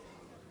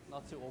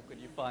Not too awkward,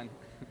 you're fine.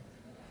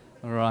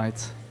 All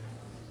right.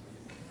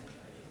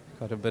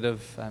 Got a bit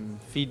of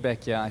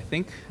feedback here, I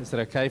think. Is it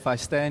okay if I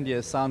stand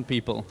here, sound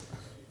people?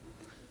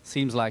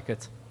 Seems like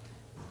it.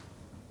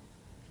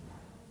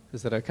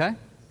 Is that okay? I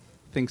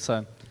think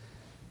so.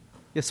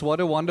 Yes, what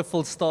a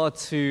wonderful start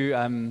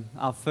to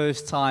our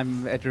first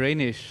time at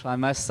Renish. I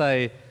must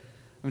say,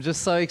 I'm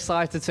just so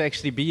excited to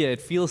actually be here.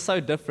 It feels so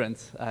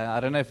different. I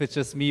don't know if it's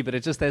just me, but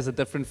it just has a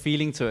different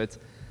feeling to it.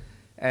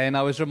 And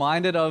I was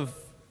reminded of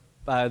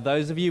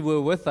those of you who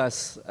were with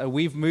us.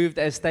 We've moved,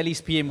 as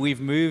Stellenbosch PM,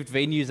 we've moved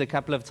venues a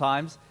couple of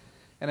times.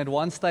 And at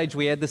one stage,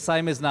 we had the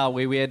same as now,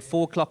 where we had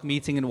 4 o'clock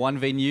meeting in one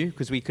venue,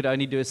 because we could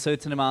only do a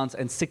certain amount,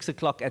 and 6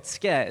 o'clock at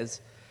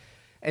Scares.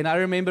 And I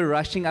remember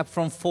rushing up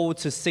from 4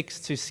 to 6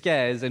 to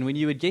Scares, and when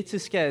you would get to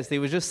Scares,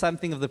 there was just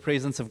something of the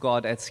presence of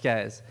God at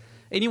Scares.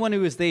 Anyone who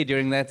was there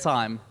during that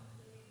time?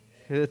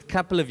 A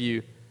couple of you.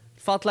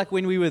 It felt like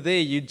when we were there,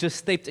 you just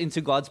stepped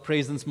into God's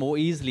presence more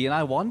easily. And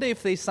I wonder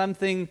if there's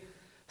something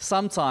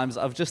sometimes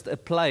of just a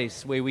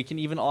place where we can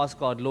even ask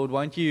God, Lord,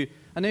 won't you,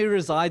 I know He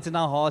resides in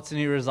our hearts and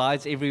He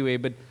resides everywhere,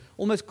 but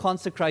almost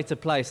consecrate a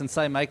place and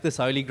say, make this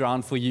holy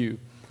ground for you.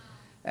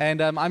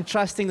 And I'm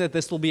trusting that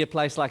this will be a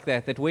place like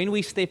that, that when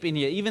we step in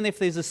here, even if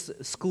there's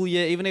a school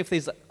year, even if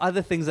there's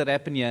other things that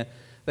happen here,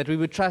 that we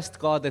would trust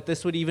God that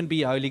this would even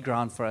be holy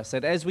ground for us,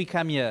 that as we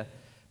come here,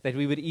 that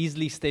we would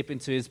easily step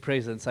into His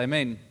presence.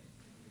 Amen.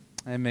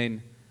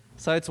 Amen.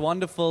 So it's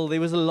wonderful.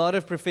 There was a lot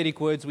of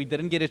prophetic words. We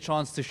didn't get a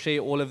chance to share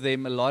all of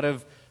them, a lot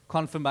of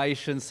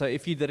confirmations. So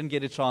if you didn't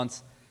get a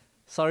chance,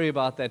 sorry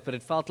about that, but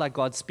it felt like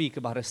God speak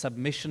about a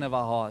submission of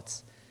our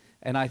hearts.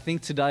 And I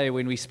think today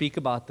when we speak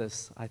about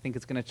this, I think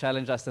it's going to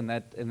challenge us in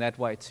that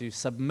way to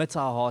submit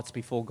our hearts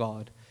before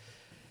God.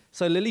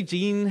 So Lily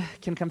Jean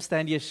can come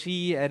stand here.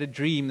 She had a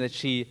dream that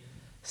she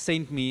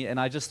sent me, and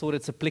I just thought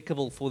it's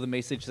applicable for the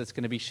message that's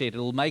going to be shared.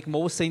 It'll make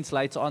more sense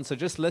later on, so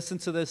just listen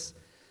to this,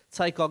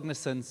 take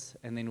cognizance,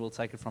 and then we'll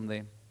take it from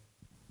there.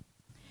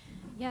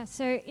 Yeah,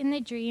 so in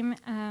the dream,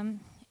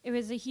 it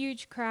was a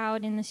huge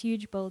crowd in this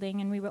huge building,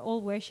 and we were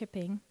all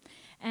worshiping.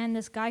 And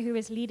this guy who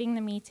was leading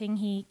the meeting,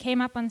 he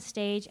came up on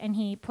stage and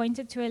he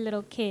pointed to a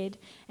little kid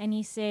and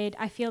he said,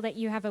 I feel that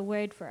you have a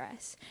word for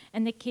us.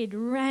 And the kid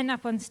ran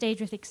up on stage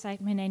with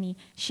excitement and he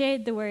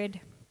shared the word.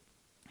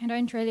 I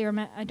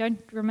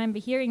don't remember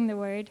hearing the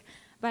word,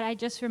 but I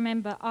just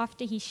remember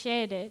after he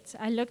shared it,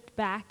 I looked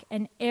back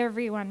and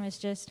everyone was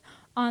just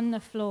on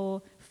the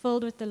floor,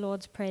 filled with the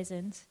Lord's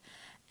presence,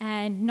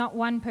 and not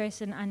one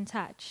person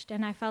untouched.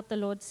 And I felt the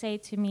Lord say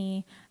to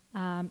me,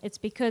 it's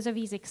because of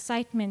His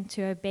excitement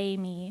to obey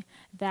me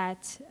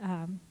that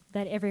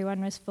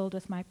everyone was filled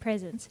with my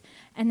presence.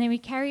 And then we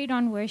carried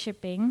on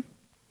worshiping,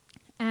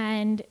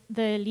 and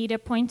the leader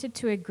pointed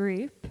to a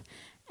group,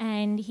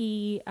 and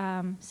he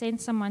sent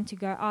someone to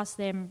go ask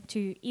them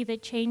to either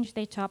change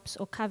their tops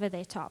or cover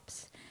their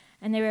tops.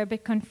 And they were a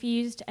bit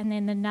confused, and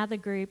then another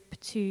group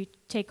to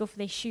take off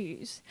their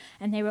shoes.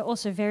 And they were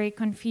also very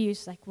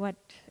confused, like,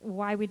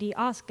 why would he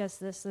ask us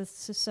this?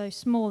 This is so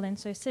small and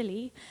so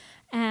silly.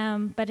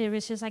 But it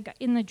was just like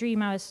in the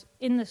dream, I was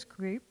in this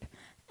group,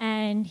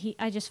 and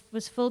I just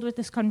was filled with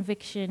this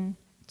conviction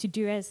to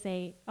do as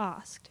they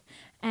asked.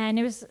 And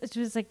it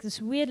was like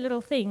this weird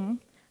little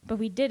thing, but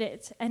we did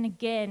it. And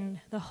again,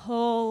 the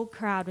whole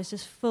crowd was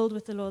just filled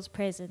with the Lord's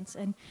presence,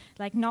 and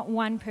like not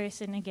one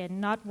person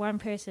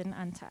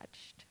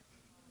untouched.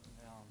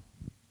 Yeah.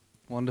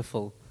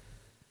 Wonderful.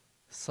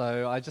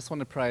 So I just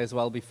want to pray as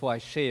well before I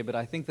share, but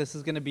I think this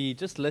is going to be,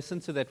 just listen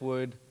to that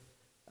word.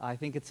 I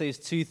think it says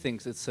 2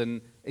 things. It's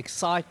an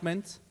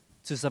excitement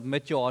to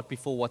submit your heart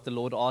before what the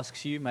Lord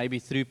asks you, maybe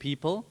through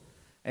people.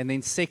 And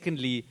then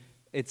secondly,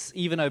 it's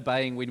even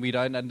obeying when we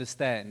don't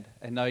understand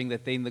and knowing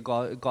that then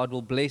God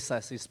will bless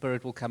us, His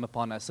Spirit will come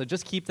upon us. So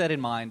just keep that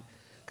in mind,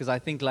 because I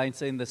think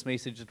later in this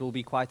message it will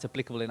be quite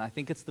applicable, and I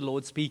think it's the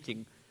Lord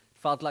speaking. It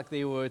felt like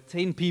there were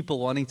 10 people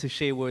wanting to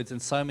share words, and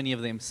so many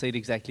of them said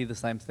exactly the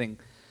same thing.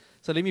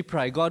 So let me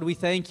pray. God, we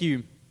thank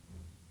You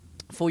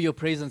for Your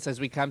presence as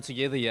we come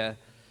together here.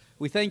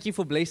 We thank You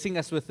for blessing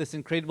us with this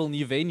incredible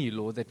new venue,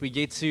 Lord, that we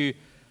get to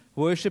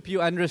worship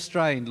You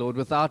unrestrained, Lord,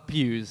 without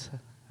pews.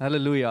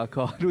 Hallelujah,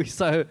 God. We're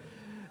so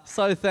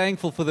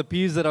thankful for the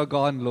pews that are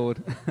gone,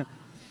 Lord.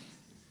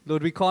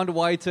 Lord, we can't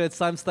wait to at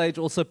some stage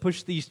also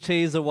push these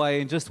chairs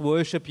away and just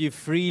worship You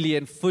freely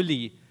and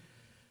fully.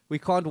 We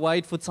can't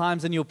wait for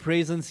times in Your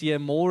presence here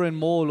more and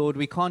more, Lord.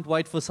 We can't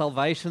wait for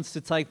salvations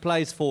to take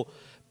place, for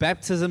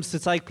baptisms to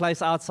take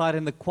place outside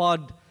in the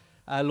quad,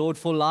 Lord,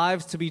 for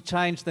lives to be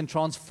changed and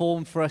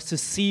transformed, for us to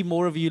see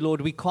more of You,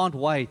 Lord. We can't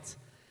wait.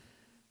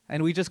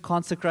 And we just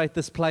consecrate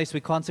this place. We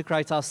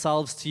consecrate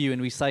ourselves to You,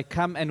 and we say,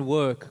 come and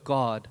work,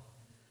 God.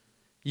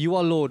 You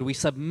are Lord. We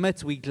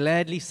submit. We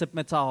gladly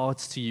submit our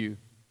hearts to You.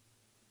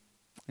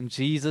 In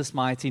Jesus'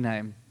 mighty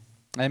name.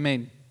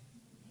 Amen.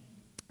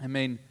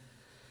 Amen.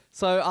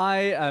 So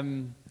I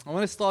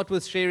want to start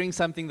with sharing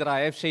something that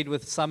I have shared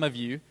with some of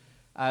you.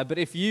 But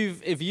if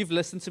you've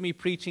listened to me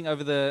preaching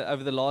over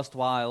the last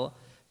while,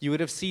 you would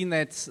have seen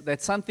that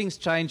something's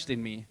changed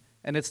in me.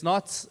 And it's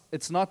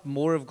not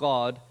more of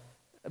God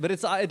But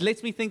it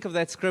lets me think of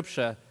that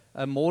scripture,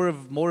 more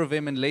of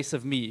him and less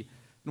of me.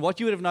 And what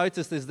you would have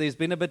noticed is there's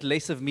been a bit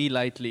less of me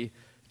lately,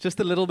 just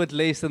a little bit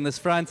less in this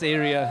front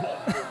area.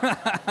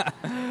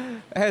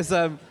 As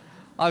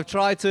I've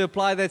tried to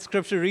apply that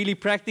scripture really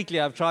practically,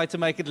 I've tried to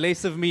make it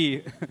less of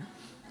me.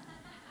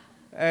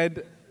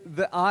 And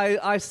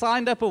I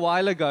signed up a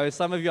while ago.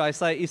 Some of you, I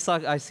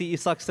see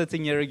Isak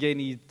sitting here again.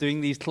 He's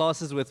doing these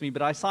classes with me.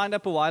 But I signed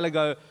up a while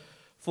ago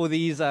for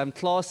these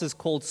classes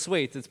called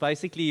Sweat. It's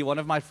basically, one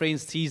of my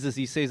friends teases,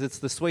 he says it's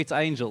the Sweat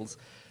Angels,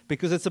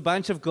 because it's a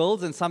bunch of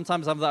girls and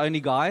sometimes I'm the only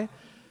guy.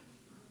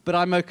 But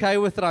I'm okay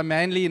with it. I'm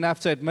manly enough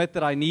to admit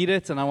that I need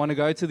it and I want to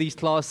go to these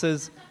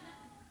classes.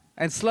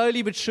 And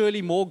slowly but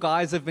surely more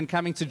guys have been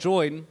coming to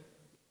join.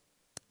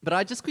 But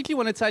I just quickly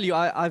want to tell you,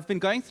 I've been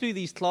going through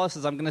these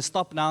classes. I'm going to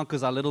stop now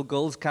because our little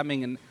girl's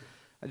coming and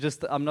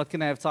I'm not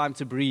going to have time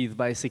to breathe,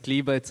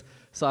 basically.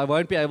 So I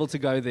won't be able to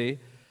go there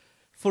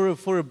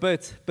for a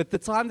bit. But the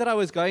time that I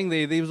was going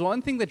there was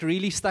one thing that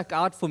really stuck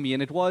out for me.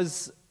 And it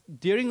was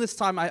during this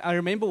time, I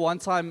remember one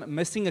time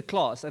missing a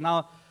class. And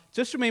now,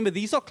 just remember,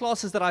 these are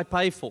classes that I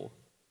pay for.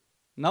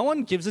 No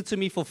one gives it to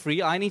me for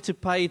free. I need to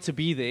pay to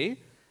be there.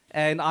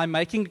 And I'm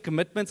making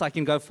commitments. I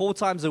can go 4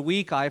 times a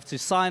week. I have to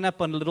sign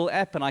up on a little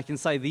app, and I can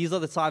say, these are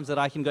the times that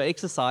I can go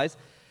exercise.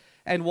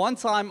 And one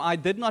time, I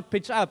did not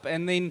pitch up.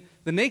 And then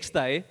the next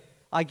day,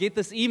 I get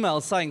this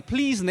email saying,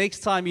 please,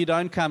 next time you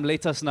don't come,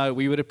 let us know.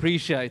 We would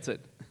appreciate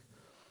it.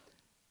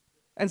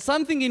 And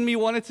something in me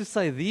wanted to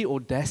say, the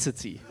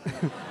audacity.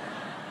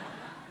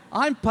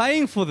 I'm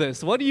paying for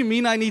this. What do you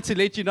mean I need to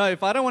let you know?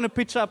 If I don't want to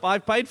pitch up,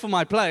 I've paid for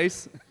my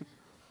place.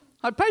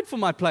 I paid for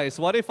my place.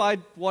 What if I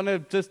want to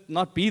just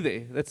not be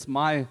there? That's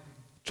my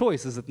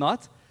choice, is it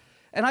not?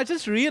 And I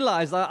just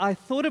realized, I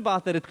thought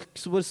about that.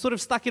 It was sort of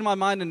stuck in my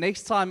mind. And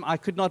next time I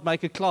could not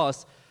make a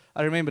class,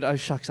 I remembered, oh,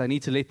 shucks, I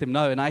need to let them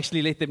know. And I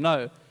actually let them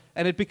know.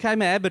 And it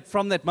became a habit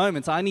from that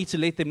moment. I need to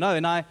let them know.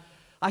 And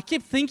I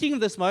kept thinking of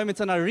this moment,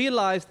 and I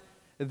realized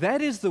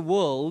that is the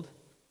world.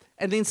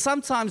 And then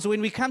sometimes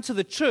when we come to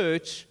the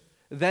church,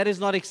 that is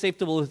not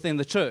acceptable within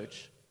the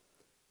church.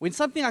 When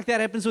something like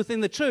that happens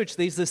within the church,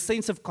 there's this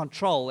sense of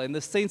control and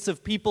this sense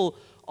of people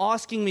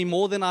asking me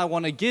more than I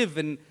want to give.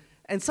 And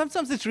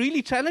sometimes it's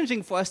really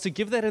challenging for us to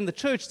give that in the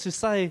church, to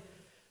say,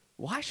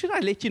 why should I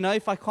let you know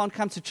if I can't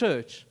come to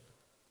church?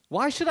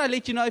 Why should I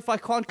let you know if I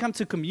can't come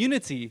to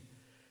community?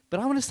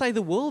 But I want to say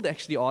the world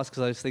actually asks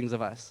those things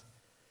of us.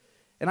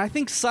 And I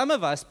think some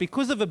of us,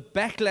 because of a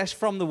backlash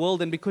from the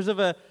world and because of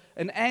an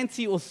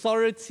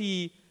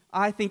anti-authority,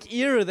 I think,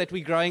 era that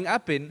we're growing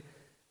up in,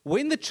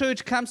 when the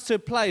church comes to a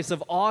place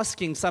of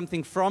asking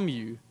something from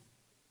you,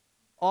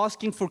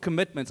 asking for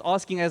commitments,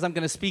 asking, as I'm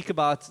going to speak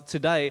about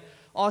today,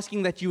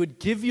 asking that you would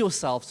give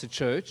yourselves to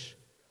church,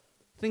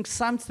 I think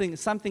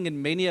something in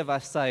many of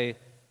us say,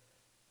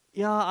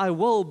 yeah, I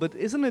will, but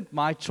isn't it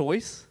my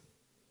choice?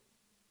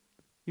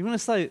 You want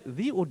to say,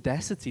 the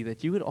audacity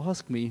that you would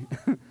ask me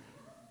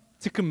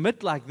to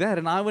commit like that.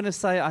 And I want to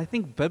say, I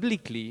think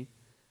biblically,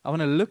 I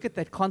want to look at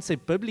that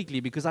concept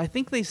biblically, because I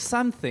think there's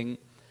something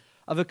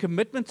of a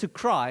commitment to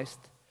Christ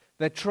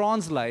that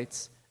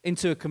translates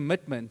into a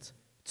commitment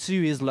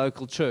to his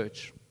local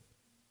church.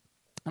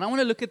 And I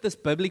want to look at this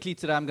biblically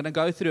today. I'm going to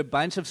go through a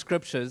bunch of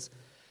scriptures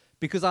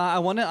because I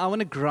want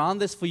to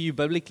ground this for you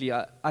biblically.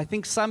 I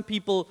think some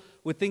people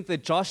would think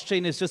that Josh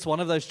Chain is just one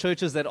of those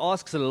churches that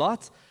asks a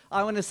lot.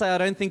 I want to say I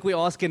don't think we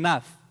ask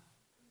enough.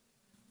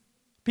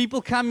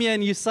 People come here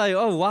and you say,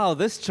 oh, wow,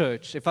 this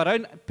church, if I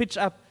don't pitch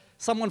up,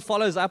 someone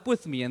follows up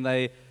with me and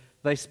they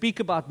speak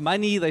about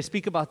money, they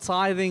speak about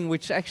tithing,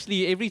 which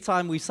actually every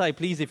time we say,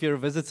 please, if you're a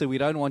visitor, we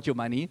don't want your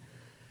money.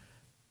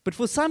 But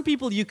for some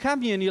people, you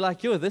come here and you're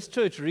like, yo, this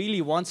church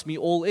really wants me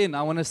all in.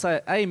 I want to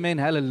say, amen,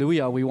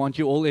 hallelujah, we want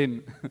you all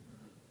in.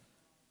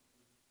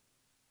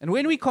 And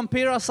when we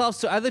compare ourselves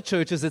to other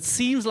churches, it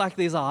seems like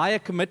there's a higher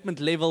commitment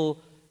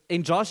level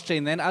in Josh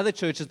Chain than other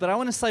churches. But I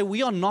want to say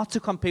we are not to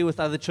compare with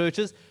other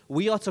churches.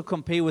 We are to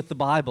compare with the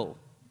Bible.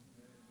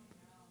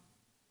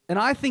 And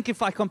I think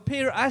if I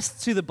compare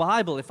us to the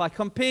Bible, if I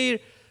compare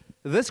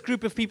this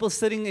group of people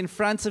sitting in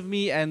front of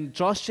me and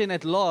Josh Chain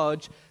at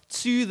large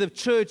to the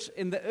church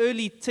in the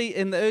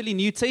early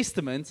New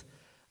Testament,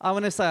 I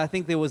want to say I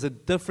think there was a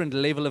different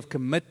level of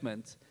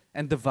commitment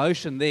and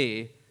devotion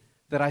there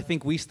that I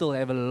think we still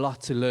have a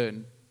lot to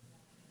learn.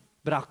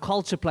 But our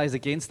culture plays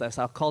against us.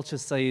 Our culture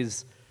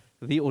says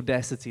the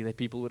audacity that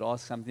people would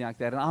ask something like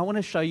that. And I want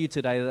to show you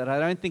today that I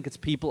don't think it's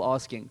people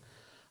asking.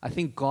 I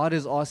think God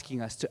is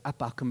asking us to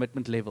up our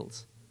commitment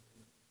levels.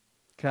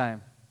 Okay.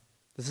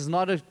 This is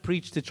not a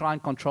preach to try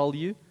and control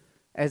you.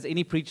 As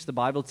any preach the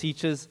Bible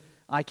teaches,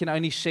 I can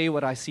only share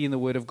what I see in the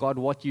Word of God.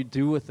 What you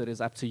do with it is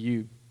up to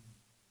you.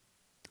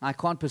 I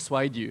can't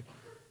persuade you.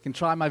 I can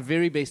try my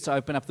very best to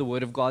open up the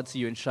Word of God to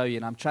you and show you,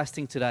 and I'm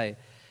trusting today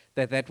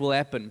that that will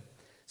happen.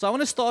 So I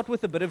want to start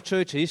with a bit of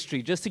church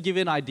history, just to give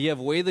you an idea of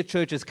where the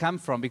church has come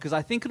from, because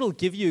I think it'll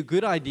give you a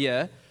good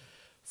idea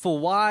for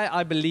why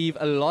I believe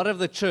a lot of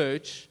the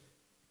church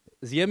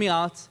is, hear me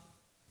out,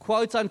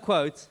 quote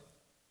unquote,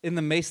 in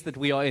the mess that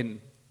we are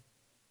in.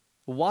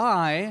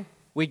 Why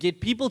we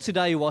get people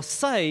today who are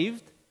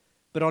saved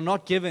but are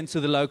not given to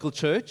the local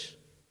church,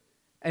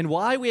 and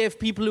why we have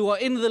people who are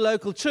in the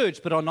local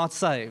church but are not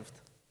saved.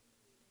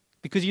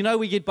 Because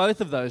we get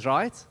both of those,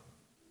 right?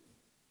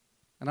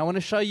 And I want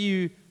to show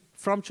you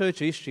from church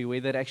history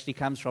where that actually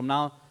comes from.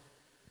 Now,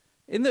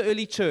 in the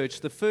early church,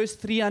 the first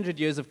 300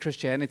 years of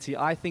Christianity,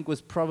 I think,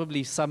 was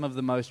probably some of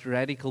the most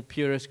radical,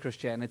 purest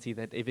Christianity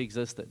that ever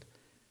existed.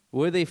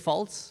 Were there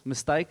faults,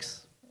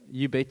 mistakes?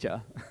 You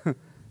betcha.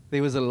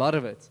 There was a lot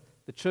of it.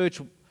 The church,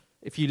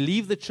 if you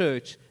leave the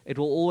church, it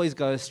will always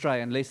go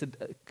astray unless it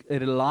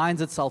aligns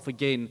itself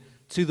again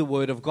to the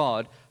Word of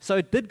God. So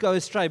it did go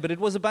astray, but it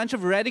was a bunch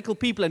of radical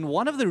people, and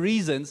one of the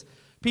reasons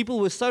people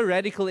were so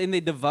radical in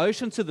their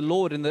devotion to the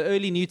Lord in the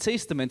early New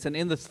Testament and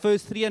in the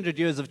first 300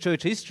 years of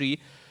church history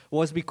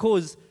was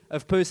because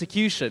of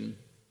persecution.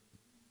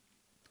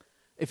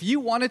 If you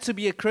wanted to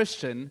be a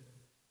Christian,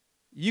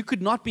 you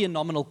could not be a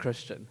nominal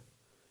Christian,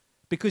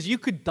 because you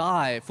could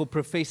die for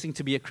professing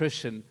to be a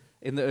Christian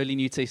in the early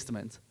New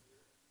Testament.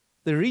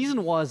 The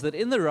reason was that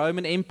in the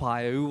Roman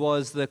Empire, who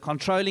was the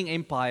controlling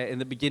empire in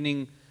the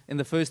beginning, in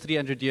the first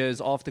 300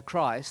 years after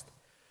Christ,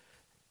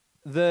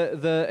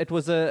 it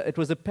was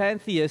a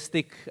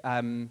pantheistic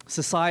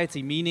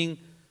society, meaning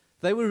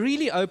they were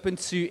really open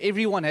to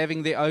everyone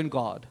having their own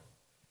god.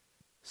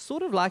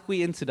 Sort of like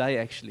we're in today,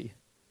 actually.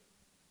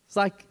 It's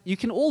like, you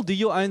can all do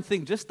your own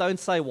thing, just don't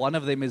say one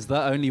of them is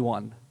the only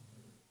one.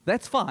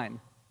 That's fine.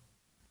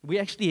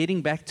 We're actually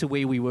heading back to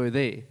where we were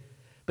there.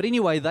 But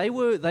anyway, they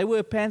were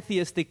a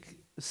pantheistic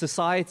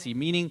society,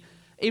 meaning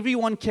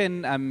everyone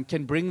can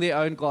bring their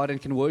own God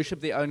and can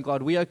worship their own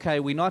God. We're okay.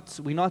 We're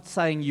not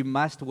saying you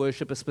must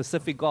worship a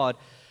specific God.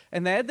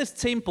 And they had this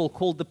temple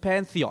called the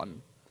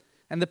Pantheon.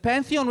 And the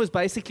Pantheon was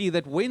basically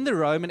that when the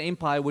Roman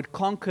Empire would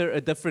conquer a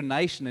different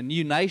nation, a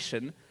new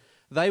nation,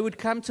 they would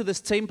come to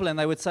this temple and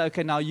they would say,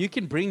 okay, now you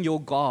can bring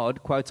your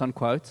God, quote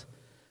unquote,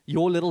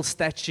 your little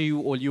statue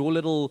or your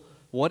little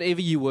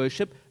whatever you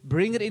worship,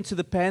 bring it into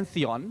the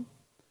Pantheon,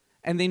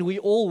 and then we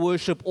all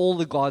worship all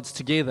the gods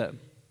together.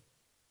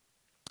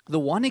 The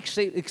one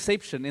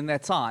exception in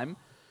that time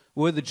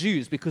were the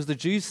Jews, because the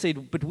Jews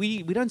said, but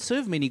we don't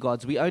serve many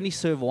gods, we only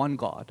serve one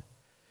God.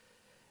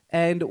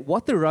 And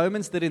what the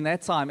Romans did in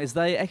that time is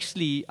they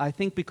actually, I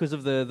think because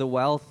of the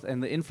wealth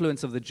and the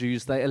influence of the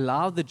Jews, they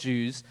allowed the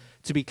Jews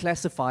to be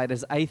classified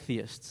as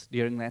atheists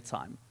during that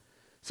time.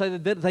 So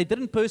they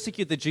didn't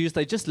persecute the Jews,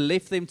 they just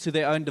left them to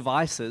their own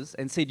devices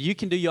and said, you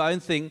can do your own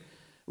thing,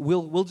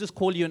 we'll just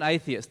call you an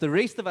atheist. The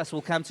rest of us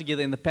will come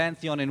together in the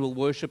Pantheon and we'll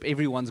worship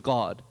everyone's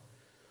God.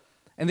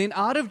 And then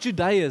out of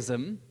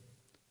Judaism,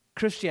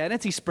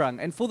 Christianity sprung.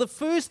 And for the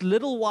first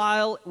little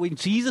while when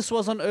Jesus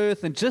was on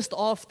earth and just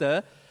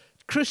after,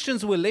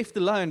 Christians were left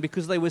alone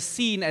because they were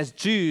seen as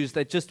Jews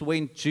that just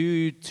went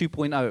Jew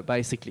 2.0,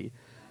 basically.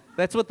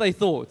 That's what they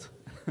thought.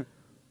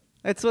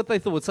 That's what they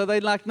thought. So they're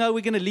like, no,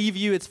 we're going to leave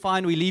you. It's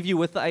fine. We leave you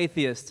with the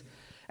atheists.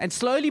 And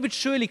slowly but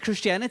surely,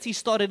 Christianity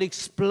started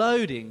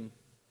exploding.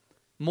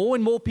 More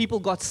and more people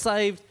got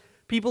saved.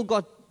 People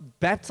got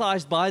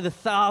baptized by the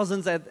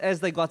thousands as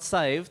they got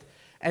saved.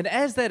 And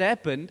as that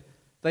happened,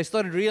 they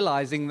started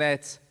realizing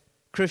that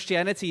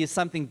Christianity is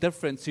something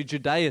different to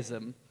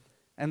Judaism.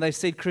 And they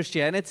said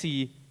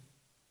Christianity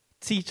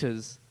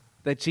teaches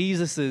that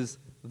Jesus is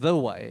the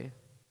way,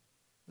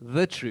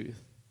 the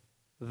truth,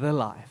 the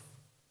life.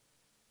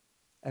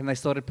 And they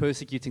started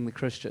persecuting the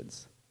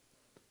Christians.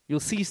 You'll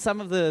see some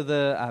of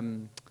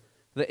the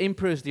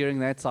emperors during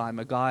that time,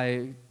 a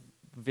guy,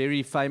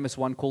 very famous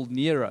one called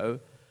Nero,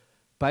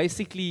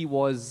 basically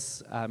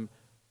was,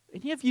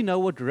 any of you know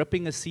what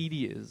ripping a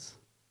CD is?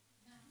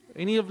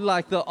 Any of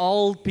like the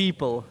old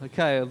people?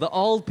 Okay, the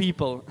old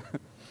people.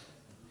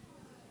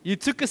 You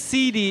took a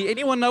CD.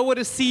 Anyone know what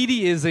a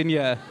CD is in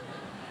here?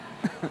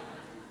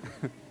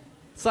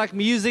 It's like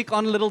music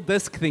on a little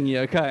disc thingy,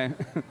 okay?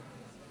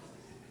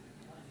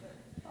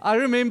 I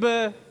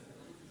remember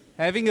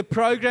having a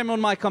program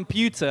on my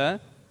computer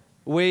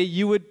where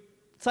you would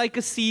take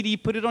a CD,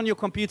 put it on your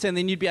computer, and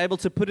then you'd be able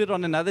to put it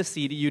on another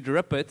CD. You'd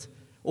rip it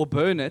or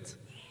burn it.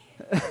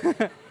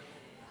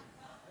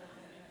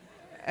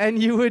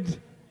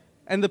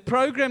 And the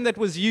program that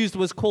was used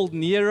was called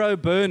Nero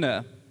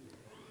Burner.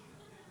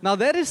 Now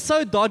that is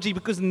so dodgy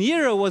because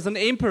Nero was an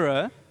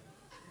emperor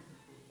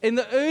in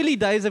the early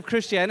days of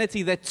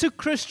Christianity that took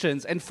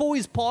Christians, and for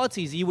his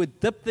parties he would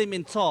dip them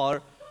in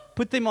tar,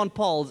 put them on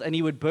poles, and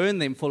he would burn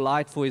them for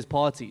light for his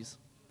parties.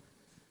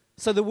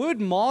 So the word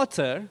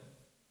martyr,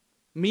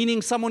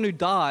 meaning someone who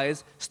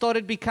dies,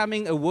 started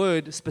becoming a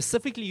word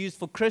specifically used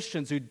for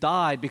Christians who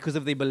died because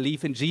of their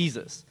belief in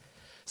Jesus.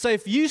 So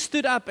if you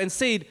stood up and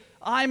said,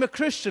 I'm a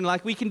Christian,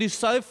 like we can do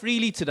so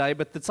freely today,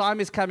 but the time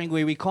is coming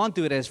where we can't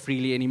do it as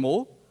freely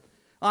anymore.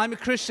 I'm a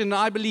Christian,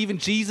 I believe in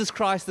Jesus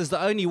Christ as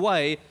the only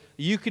way,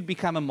 you could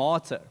become a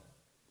martyr.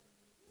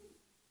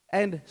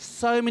 And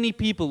so many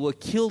people were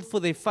killed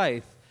for their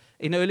faith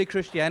in early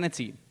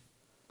Christianity.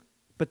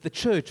 But the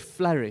church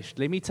flourished.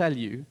 Let me tell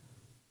you,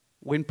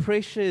 when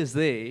pressure is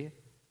there,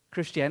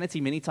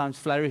 Christianity many times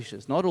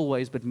flourishes. Not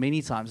always, but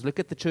many times. Look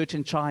at the church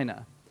in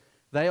China.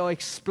 They are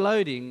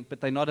exploding,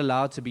 but they're not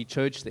allowed to be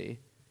church there.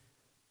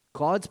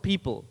 God's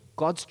people,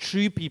 God's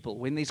true people,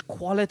 when there's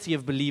quality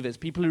of believers,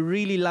 people who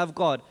really love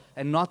God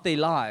and not their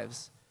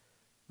lives,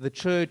 the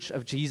church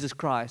of Jesus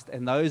Christ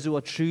and those who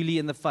are truly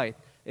in the faith,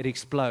 it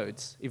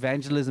explodes.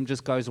 Evangelism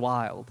just goes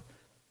wild.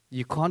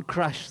 You can't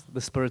crush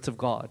the Spirit of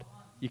God.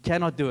 You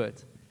cannot do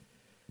it.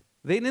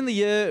 Then in the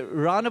year,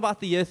 around about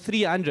the year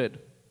 300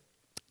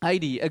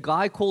 AD, a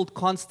guy called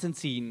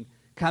Constantine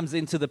comes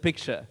into the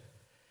picture.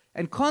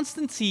 And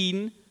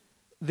Constantine,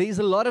 there's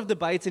a lot of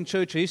debate in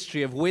church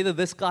history of whether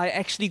this guy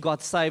actually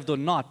got saved or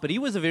not. But he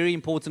was a very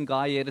important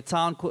guy. He had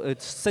a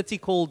city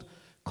called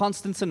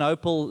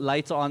Constantinople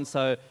later on,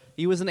 so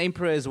he was an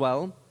emperor as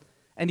well.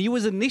 And he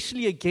was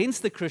initially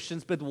against the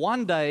Christians, but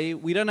one day,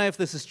 we don't know if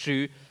this is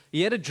true,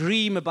 he had a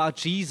dream about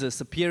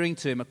Jesus appearing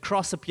to him, a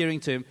cross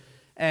appearing to him,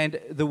 and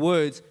the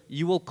words,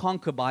 "You will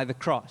conquer by the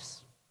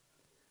cross."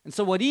 And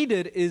so what he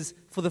did is,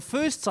 for the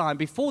first time,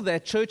 before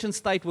that, church and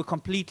state were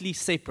completely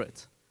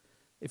separate.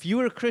 If you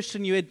were a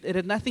Christian, it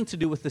had nothing to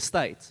do with the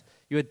state.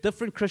 You had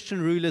different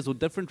Christian rulers or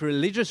different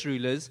religious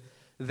rulers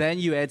than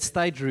you had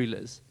state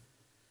rulers.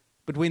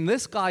 But when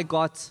this guy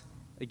got,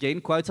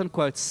 again, quote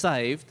unquote,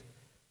 saved,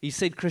 he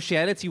said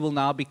Christianity will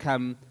now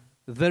become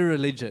the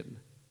religion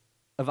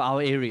of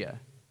our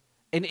area.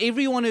 And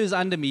everyone who's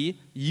under me,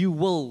 you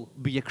will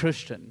be a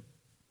Christian.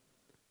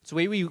 It's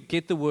where we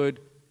get the word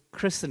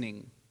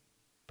christening,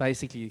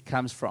 basically,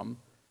 comes from.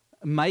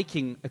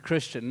 Making a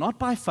Christian, not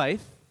by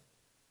faith,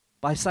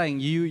 by saying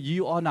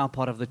you are now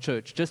part of the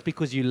church just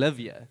because you live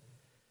here.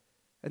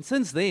 And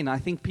since then, I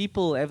think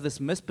people have this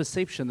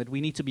misperception that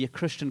we need to be a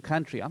Christian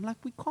country. I'm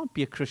like, we can't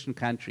be a Christian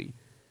country.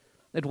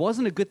 It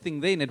wasn't a good thing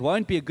then. It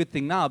won't be a good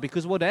thing now,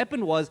 because what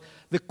happened was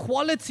the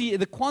quantity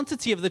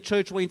of the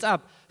church went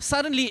up.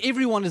 Suddenly,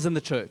 everyone is in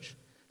the church.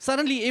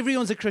 Suddenly,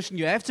 everyone's a Christian.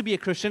 You have to be a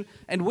Christian.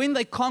 And when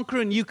they conquer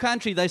a new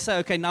country, they say,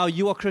 okay, now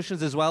you are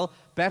Christians as well.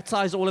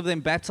 Baptize all of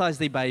them. Baptize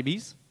their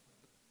babies.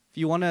 If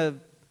you want to,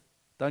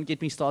 don't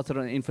get me started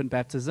on infant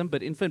baptism,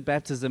 but infant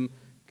baptism,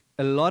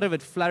 a lot of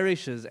it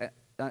flourishes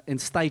in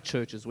state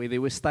churches, where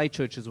there were state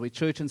churches, where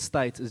church and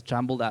state is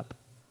jumbled up.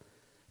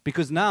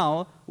 Because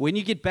now, when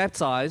you get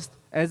baptized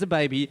as a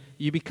baby,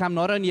 you become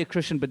not only a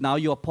Christian, but now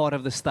you're part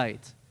of the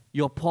state.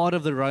 You're part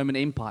of the Roman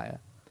Empire.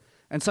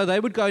 And so they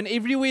would go, and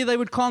everywhere they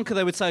would conquer,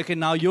 they would say, okay,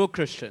 now you're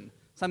Christian.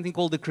 Something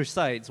called the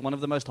Crusades, one of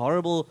the most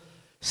horrible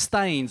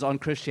stains on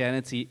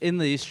Christianity in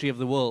the history of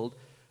the world.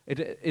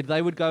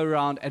 They would go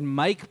around and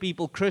make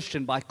people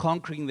Christian by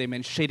conquering them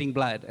and shedding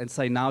blood and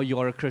say, now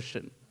you're a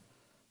Christian.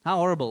 How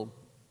horrible.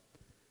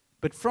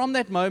 But from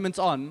that moment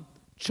on,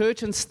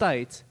 church and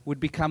state would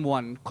become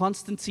one.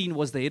 Constantine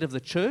was the head of the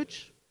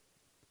church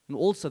and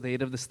also the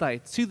head of the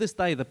state. To this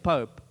day, the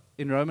Pope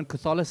in Roman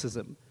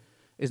Catholicism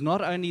is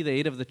not only the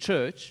head of the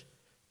church,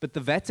 but the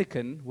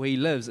Vatican, where he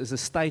lives, is a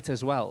state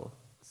as well.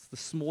 It's the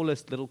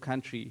smallest little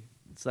country.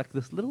 It's like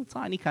this little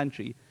tiny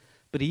country.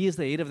 But he is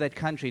the head of that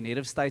country and head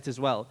of state as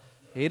well.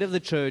 Head of the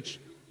church,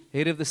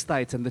 head of the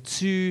state, and the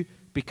two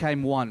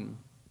became one.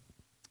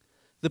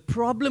 The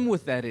problem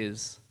with that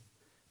is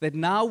that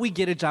now we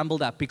get it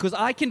jumbled up, because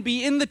I can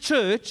be in the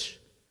church,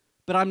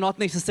 but I'm not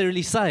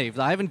necessarily saved.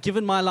 I haven't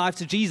given my life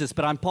to Jesus,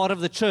 but I'm part of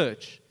the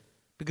church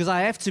because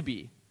I have to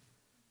be.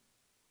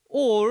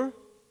 Or,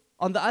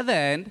 on the other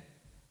hand,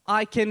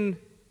 I can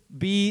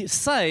be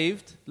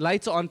saved.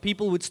 Later on,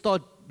 people would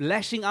start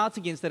lashing out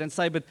against that and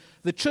say, but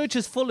the church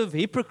is full of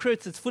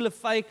hypocrites, it's full of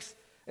fakes,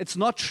 it's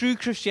not true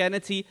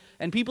Christianity.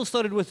 And people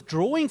started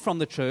withdrawing from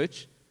the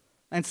church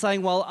and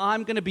saying, well,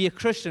 I'm going to be a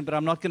Christian, but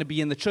I'm not going to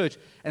be in the church.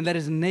 And that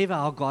is never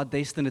how God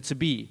destined it to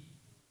be.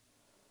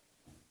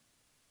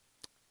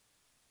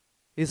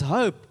 His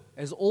hope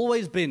has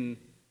always been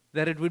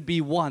that it would be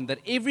one, that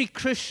every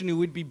Christian who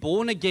would be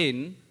born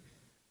again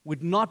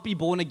would not be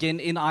born again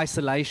in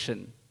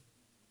isolation.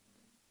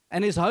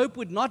 And his hope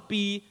would not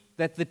be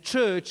that the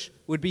church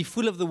would be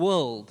full of the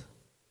world.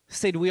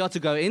 Said we are to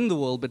go in the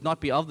world, but not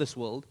be of this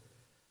world.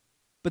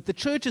 But the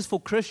church is for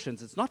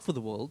Christians, it's not for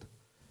the world.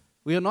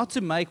 We are not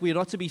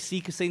to be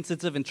seeker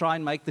sensitive and try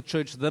and make the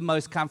church the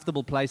most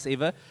comfortable place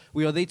ever.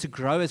 We are there to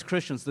grow as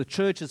Christians. The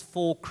church is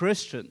for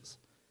Christians.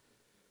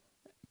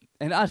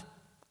 And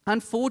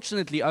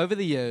unfortunately, over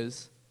the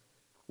years,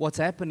 what's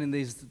happened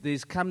is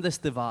there's come this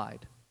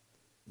divide.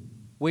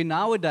 Where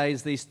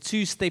nowadays there's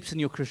two steps in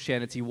your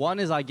Christianity. One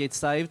is I get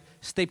saved.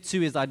 Step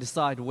two is I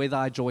decide whether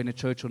I join a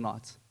church or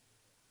not.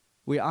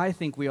 Where I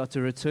think we are to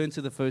return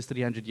to the first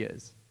 300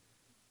 years.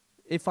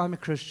 If I'm a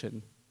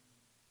Christian,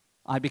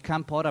 I'm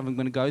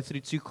going to go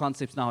through two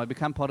concepts now. I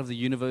become part of the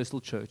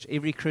universal church.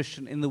 Every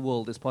Christian in the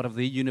world is part of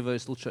the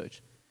universal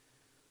church.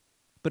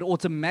 But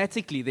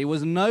automatically, there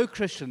was no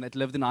Christian that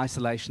lived in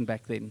isolation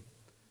back then.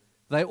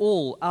 They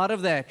all, out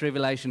of that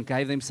revelation,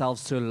 gave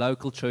themselves to a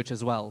local church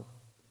as well.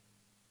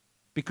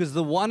 Because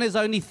the one is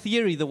only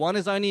theory, the one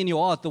is only in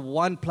your heart, the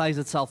one plays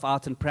itself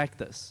out in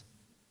practice.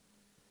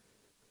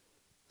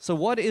 So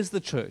what is the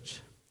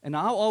church? And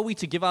how are we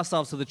to give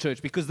ourselves to the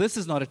church? Because this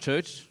is not a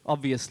church,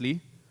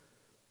 obviously.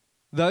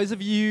 Those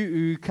of you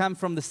who come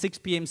from the 6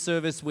 p.m.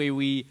 service where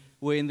we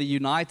we're in the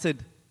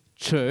United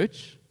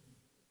Church.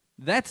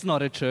 That's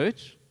not a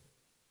church.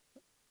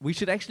 We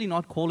should actually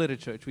not call it a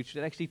church. We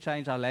should actually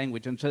change our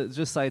language and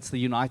just say it's the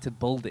United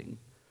Building.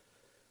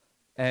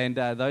 And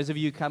those of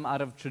you who come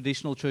out of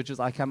traditional churches,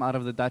 I come out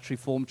of the Dutch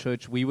Reformed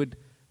Church, we would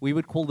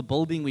call the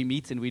building we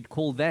meet in, we'd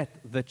call that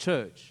the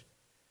church.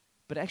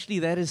 But actually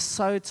that is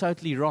so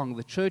totally wrong.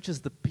 The church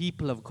is the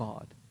people of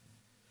God.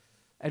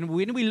 And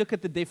when we look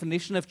at the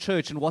definition of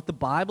church and what the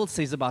Bible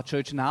says about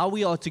church and how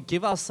we are to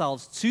give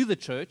ourselves to the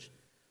church,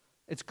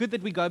 it's good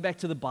that we go back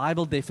to the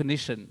Bible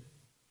definition.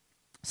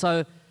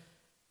 So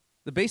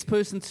the best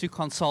person to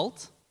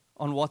consult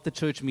on what the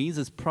church means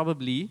is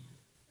probably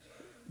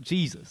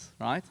Jesus,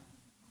 right?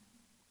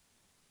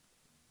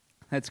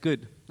 That's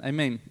good.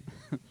 Amen.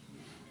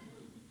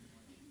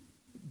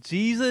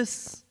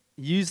 Jesus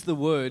used the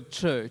word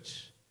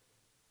church.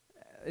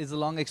 It's a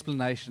long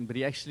explanation, but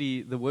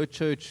the word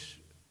church,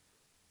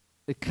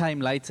 it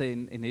came later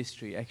in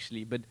history,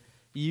 actually. But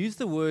he used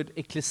the word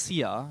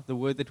ecclesia, the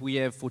word that we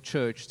have for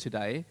church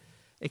today.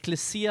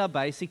 Ecclesia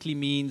basically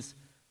means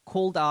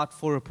called out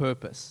for a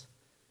purpose.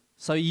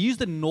 So he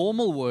used a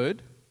normal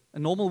word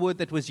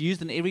that was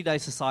used in everyday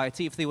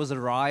society. If there was a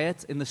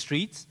riot in the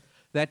streets,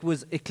 that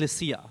was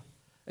ecclesia.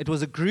 It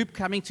was a group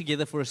coming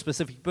together for a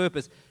specific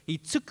purpose. He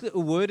took a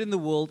word in the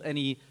world and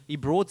he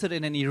brought it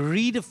in and he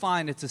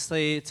redefined it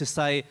to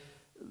say,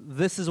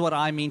 this is what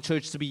I mean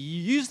church to be.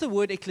 You use the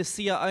word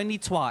ecclesia only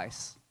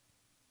twice.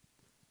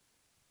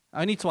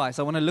 Only twice.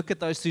 I want to look at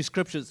those two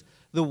scriptures.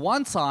 The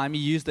one time he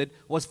used it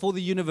was for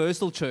the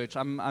universal church.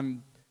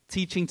 I'm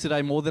teaching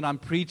today more than I'm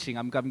preaching.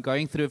 I'm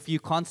going through a few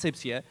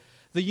concepts here.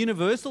 The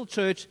universal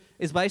church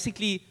is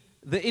basically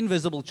the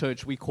invisible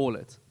church, we call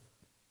it.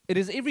 It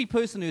is every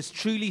person who is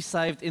truly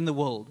saved in the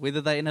world, whether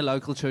they're in a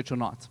local church or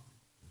not.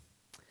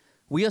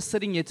 We are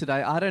sitting here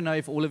today. I don't know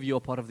if all of you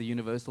are part of the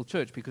universal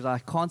church because I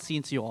can't see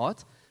into your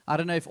heart. I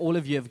don't know if all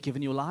of you have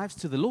given your lives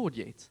to the Lord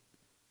yet.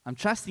 I'm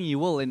trusting you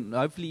will, and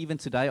hopefully even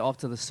today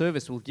after the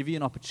service will give you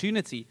an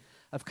opportunity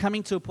of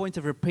coming to a point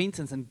of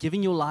repentance and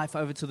giving your life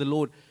over to the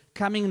Lord,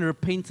 coming in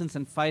repentance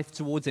and faith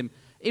towards Him.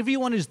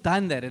 Everyone who's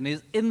done that and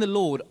is in the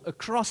Lord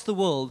across the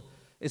world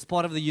is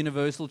part of the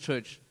universal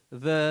church,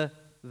 the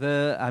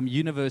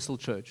universal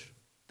church.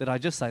 Did I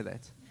just say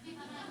that?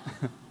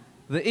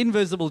 The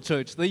invisible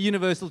church, the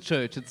universal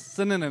church. It's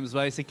synonyms,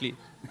 basically.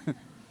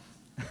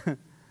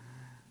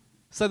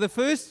 So the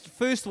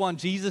first one,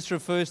 Jesus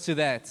refers to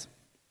that.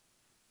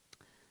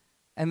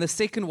 And the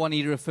second one,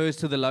 he refers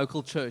to the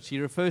local church. He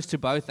refers to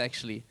both,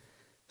 actually.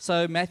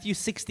 So Matthew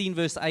 16,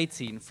 verse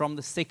 18, from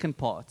the second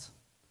part.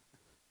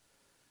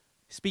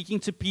 Speaking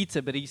to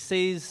Peter, but he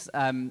says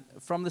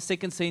from the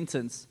second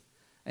sentence,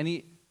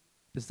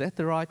 is that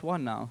the right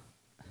one now?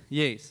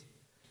 Yes.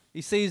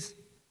 He says,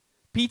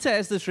 Peter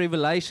has this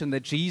revelation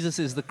that Jesus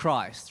is the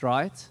Christ,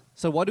 right?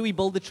 So what do we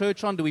build the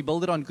church on? Do we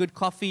build it on good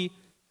coffee?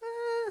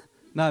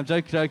 No, I'm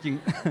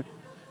joking.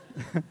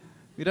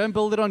 We don't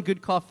build it on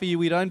good coffee.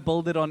 We don't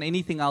build it on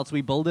anything else.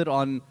 We build it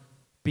on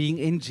being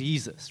in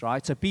Jesus,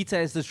 right? So Peter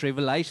has this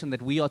revelation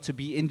that we are to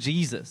be in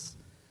Jesus.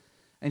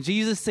 And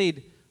Jesus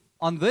said,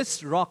 on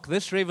this rock,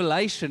 this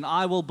revelation,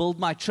 I will build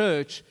my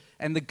church,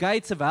 and the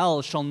gates of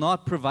hell shall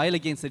not prevail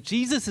against it.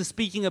 Jesus is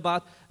speaking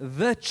about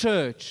the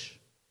church.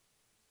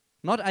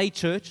 Not a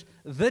church,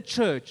 the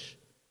church.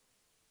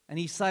 And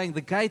he's saying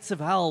the gates of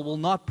hell will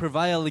not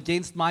prevail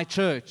against my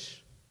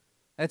church.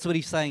 That's what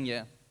he's saying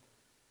here.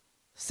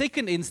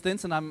 Second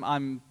instance, and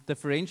I'm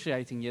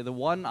differentiating here, the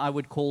one I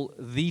would call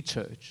the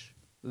church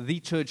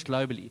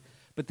globally.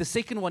 But the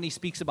second one, he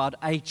speaks about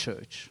a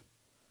church.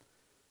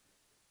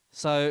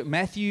 So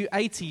Matthew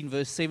 18,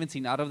 verse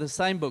 17, out of the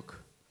same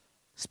book,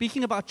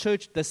 speaking about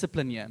church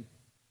discipline here.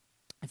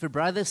 If a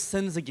brother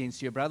sins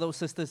against you, a brother or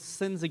sister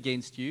sins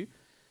against you,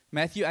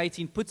 Matthew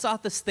 18 puts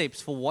out the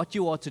steps for what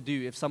you are to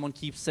do if someone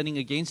keeps sinning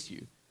against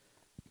you.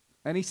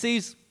 And he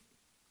says,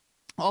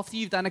 after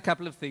you've done a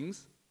couple of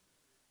things,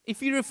 if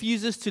he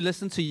refuses to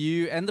listen to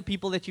you and the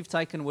people that you've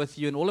taken with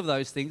you and all of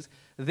those things,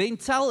 then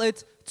tell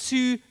it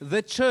to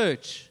the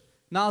church.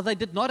 Now, they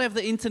did not have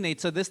the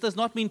internet, so this does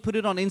not mean put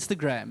it on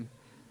Instagram.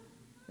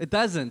 It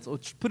doesn't. Or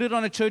put it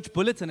on a church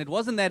bulletin. It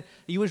wasn't that.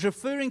 He was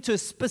referring to a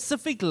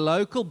specific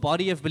local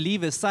body of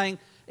believers, saying,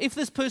 if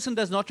this person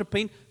does not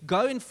repent,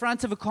 go in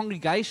front of a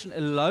congregation,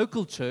 a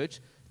local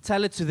church,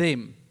 tell it to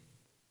them.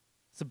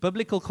 It's a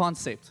biblical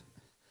concept.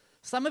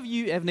 Some of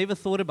you have never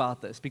thought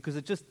about this because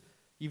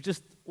you've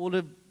just all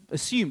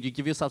assumed you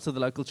give yourself to the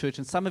local church,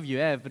 and some of you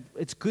have, but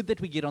it's good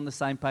that we get on the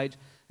same page,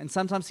 and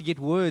sometimes you get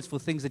words for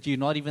things that you've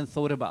not even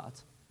thought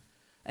about.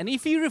 And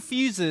if he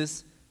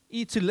refuses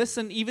to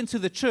listen even to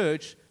the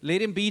church,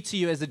 let him be to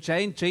you as a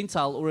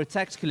Gentile or a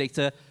tax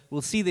collector.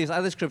 We'll see there's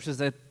other scriptures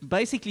that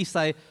basically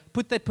say,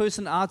 put that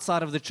person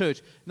outside of the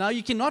church. Now,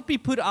 you cannot be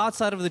put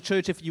outside of the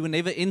church if you were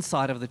never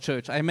inside of the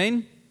church.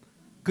 Amen?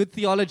 Good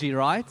theology,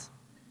 right?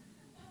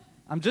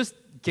 I'm just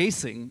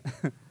guessing.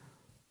 I'm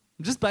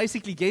just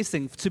basically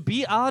guessing. To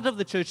be out of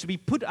the church, to be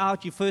put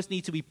out, you first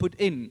need to be put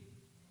in.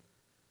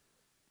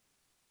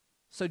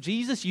 So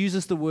Jesus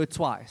uses the word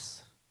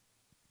twice.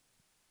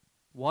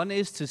 One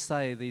is to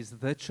say there's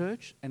the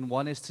church, and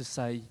one is to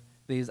say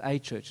there's a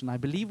church. And I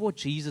believe what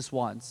Jesus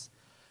wants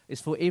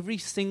is for every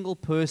single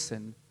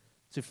person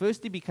to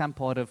firstly become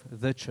part of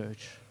the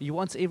church. He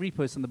wants every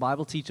person, the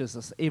Bible teaches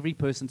us, every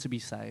person to be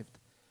saved.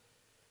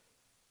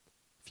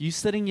 If you're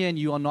sitting here and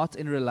you are not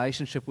in a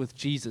relationship with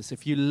Jesus,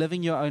 if you're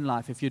living your own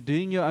life, if you're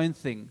doing your own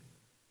thing,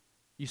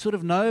 you sort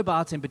of know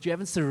about Him, but you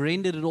haven't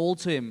surrendered it all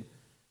to Him,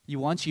 He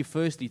wants you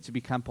firstly to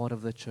become part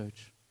of the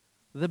church.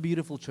 The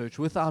beautiful church,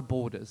 without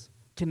borders,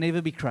 can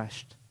never be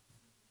crushed.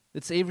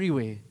 It's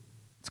everywhere.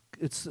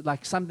 It's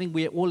like something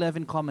we all have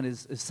in common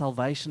is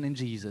salvation in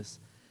Jesus.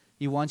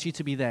 He wants you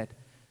to be that.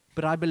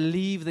 But I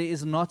believe there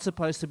is not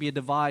supposed to be a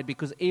divide,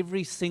 because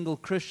every single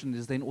Christian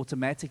is then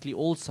automatically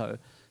also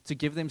to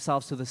give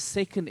themselves to the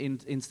second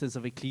instance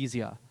of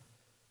ecclesia,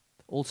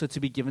 also to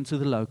be given to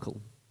the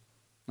local.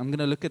 I'm going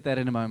to look at that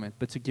in a moment,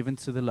 but to give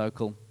into the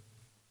local.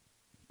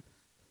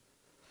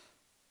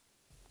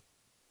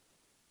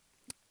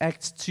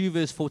 Acts 2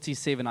 verse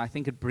 47, I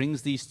think it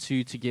brings these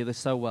two together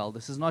so well.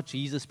 This is not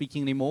Jesus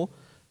speaking anymore.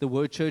 The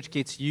word church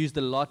gets used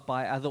a lot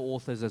by other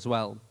authors as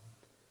well.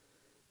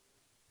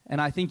 And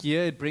I think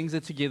here it brings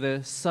it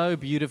together so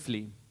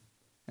beautifully.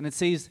 And it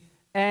says,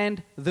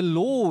 and the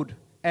Lord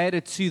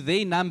added to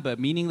their number,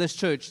 meaning this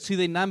church, to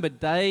their number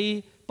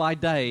day by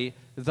day,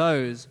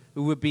 those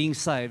who were being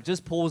saved.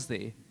 Just pause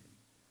there.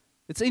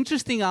 It's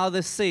interesting how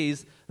this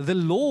says, the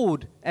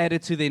Lord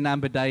added to their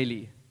number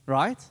daily,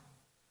 right?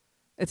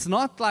 It's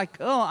not like,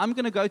 oh, I'm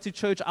going to go to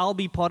church, I'll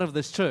be part of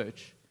this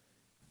church.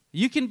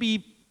 You can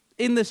be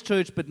in this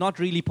church, but not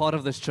really part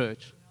of this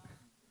church.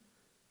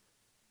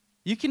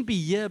 You can be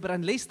here, but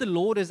unless the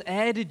Lord has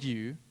added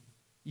you,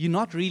 you're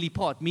not really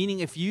part. Meaning,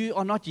 if you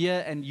are not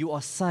here and you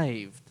are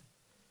saved,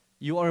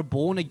 you are a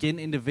born-again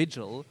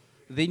individual,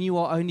 then you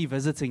are only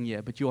visiting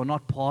here, but you are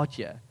not part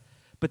here.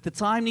 But the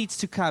time needs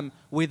to come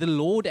where the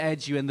Lord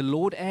adds you, and the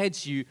Lord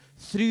adds you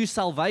through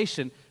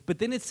salvation. But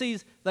then it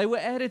says they were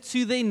added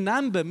to their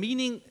number,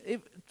 meaning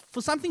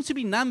for something to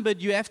be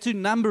numbered, you have to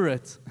number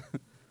it.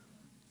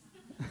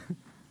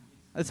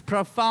 It's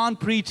profound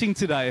preaching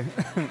today.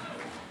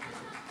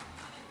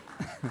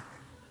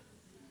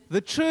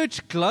 The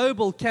church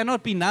global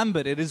cannot be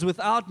numbered. It is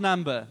without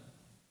number.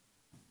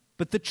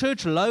 But the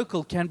church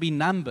local can be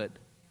numbered.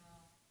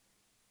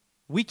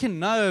 We can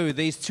know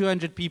there's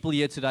 200 people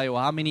here today, or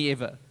how many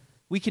ever.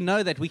 We can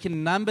know that. We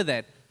can number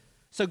that.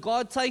 So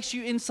God takes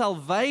you in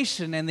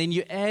salvation and then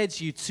He adds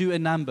you to a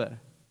number.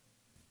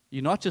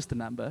 You're not just a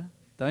number.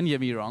 Don't hear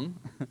me wrong.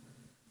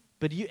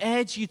 But He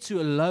adds you to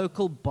a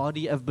local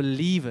body of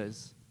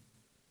believers.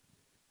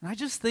 And I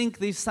just think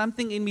there's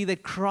something in me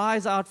that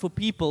cries out for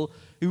people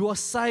who are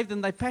saved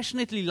and they're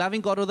passionately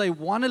loving God, or they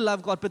want to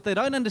love God, but they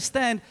don't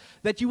understand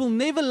that you will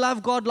never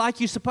love God like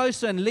you're supposed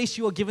to unless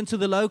you are given to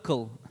the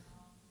local.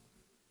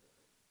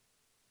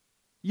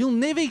 You'll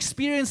never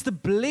experience the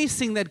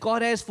blessing that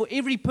God has for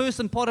every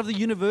person part of the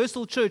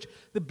universal church,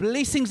 the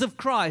blessings of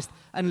Christ,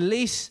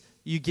 unless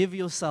you give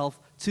yourself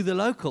to the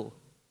local.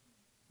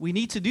 We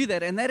need to do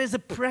that, and that is a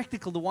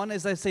practical. The one,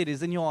 as I said,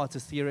 is in your heart,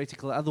 is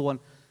theoretical. The other one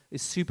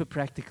is super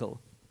practical.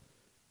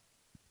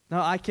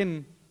 Now, I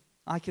can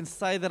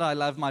say that I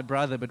love my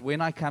brother, but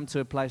when I come to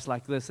a place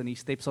like this and he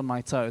steps on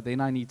my toe,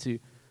 then I need to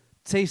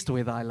test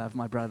whether I love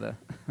my brother.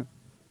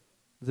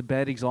 It's a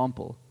bad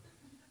example.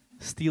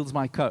 Steals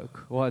my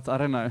Coke. What? I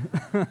don't know.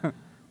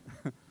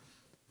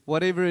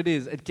 Whatever it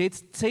is, it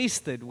gets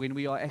tested when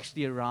we are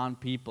actually around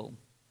people.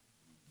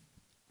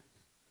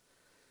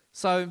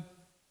 So,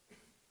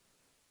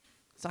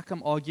 it's like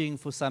I'm arguing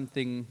for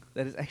something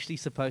that is actually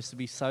supposed to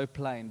be so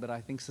plain, but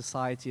I think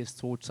society has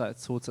taught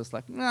us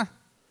like, nah,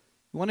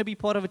 you want to be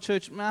part of a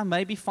church? Nah,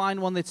 maybe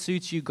find one that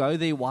suits you, go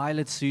there while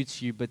it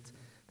suits you, but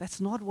that's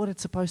not what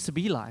it's supposed to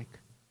be like.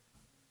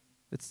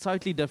 It's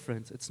totally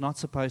different. It's not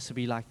supposed to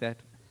be like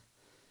that.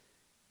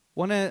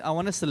 I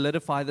want to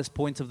solidify this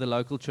point of the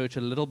local church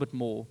a little bit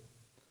more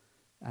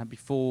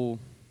before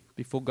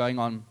going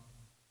on.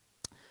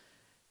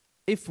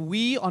 If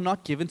we are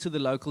not given to the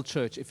local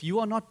church, if you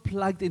are not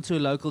plugged into a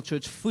local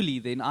church fully,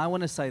 then I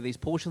want to say there's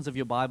portions of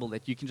your Bible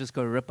that you can just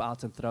go rip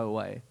out and throw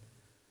away.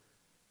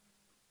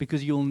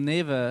 Because you'll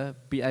never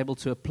be able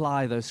to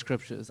apply those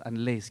scriptures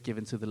unless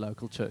given to the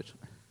local church.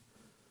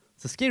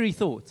 It's a scary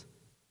thought.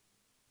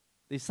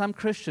 There's some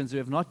Christians who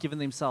have not given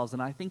themselves,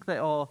 and I think they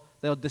are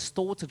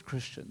distorted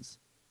Christians.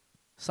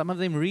 Some of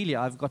them really,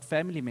 I've got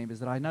family members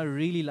that I know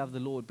really love the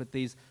Lord, but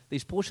there's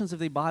portions of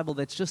their Bible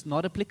that's just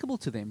not applicable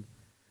to them.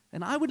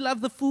 And I would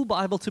love the full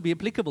Bible to be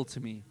applicable to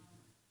me,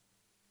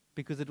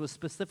 because it was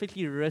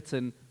specifically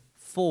written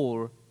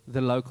for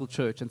the local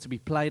church and to be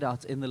played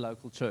out in the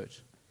local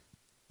church.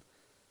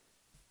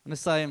 I'm going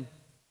to say,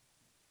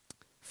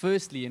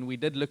 firstly, and we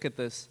did look at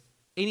this,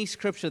 any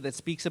scripture that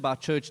speaks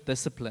about church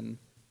discipline,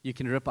 you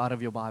can rip out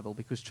of your Bible,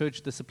 because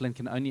church discipline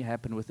can only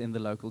happen within the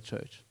local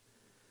church.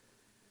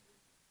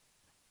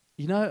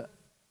 You know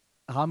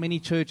how many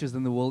churches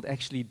in the world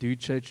actually do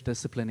church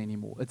discipline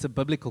anymore? It's a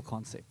biblical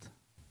concept.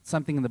 It's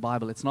something in the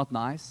Bible. It's not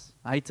nice.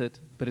 I hate it,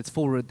 but it's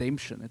for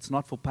redemption. It's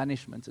not for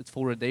punishment. It's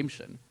for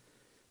redemption.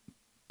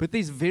 But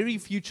there's very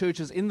few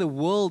churches in the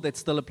world that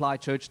still apply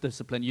church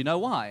discipline. You know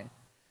why?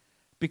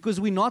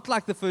 Because we're not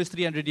like the first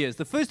 300 years.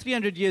 The first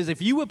 300 years,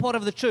 if you were part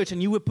of the church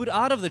and you were put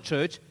out of the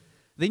church,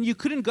 then you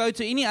couldn't go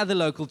to any other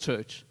local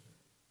church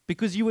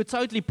because you were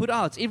totally put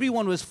out.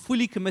 Everyone was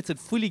fully committed,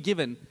 fully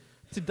given.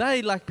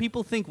 Today, like,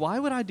 people think, why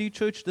would I do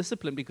church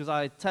discipline? Because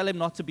I tell him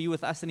not to be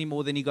with us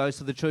anymore, then he goes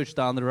to the church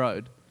down the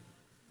road.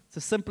 It's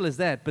as simple as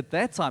that. But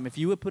that time, if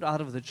you were put out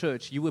of the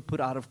church, you were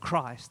put out of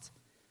Christ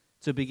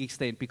to a big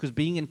extent, because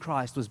being in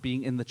Christ was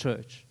being in the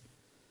church.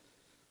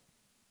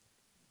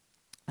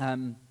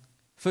 1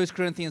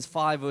 Corinthians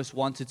 5, verse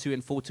 1 to 2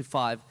 and 4 to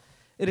 5.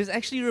 It is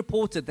actually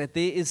reported that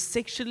there is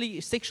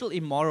sexual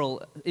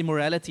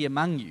immorality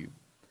among you,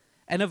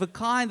 and of a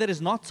kind that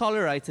is not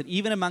tolerated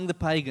even among the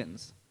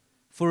pagans.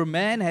 For a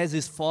man has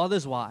his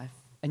father's wife,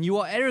 and you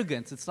are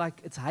arrogant. It's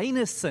like, it's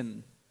heinous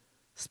sin,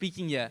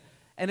 speaking here.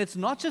 And it's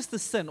not just the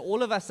sin.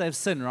 All of us have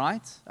sin,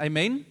 right?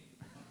 Amen?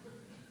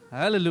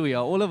 Hallelujah.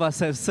 All of us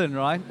have sin,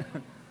 right?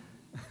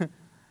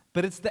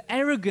 But it's the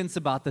arrogance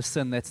about the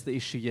sin that's the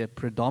issue here,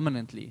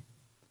 predominantly.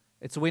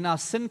 It's when our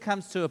sin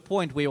comes to a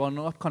point where we're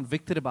not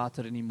convicted about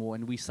it anymore,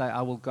 and we say,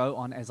 I will go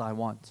on as I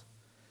want.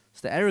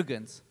 It's the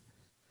arrogance.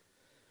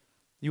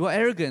 You are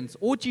arrogant.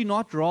 Ought you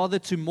not rather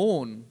to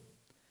mourn?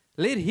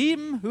 Let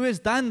him who has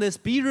done this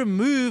be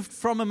removed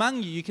from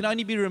among you. You can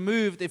only be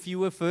removed if you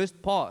were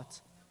first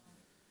part.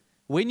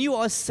 When you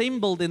are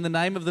assembled in the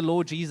name of the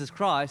Lord Jesus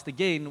Christ,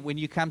 again, when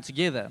you come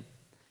together,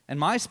 and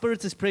my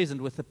spirit is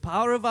present with the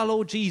power of our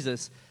Lord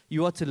Jesus,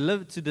 you are to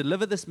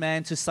deliver this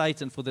man to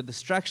Satan for the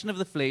destruction of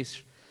the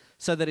flesh,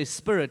 so that his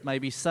spirit may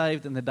be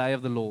saved in the day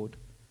of the Lord.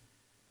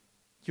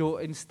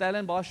 In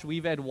Stellenbosch,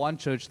 we've had one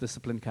church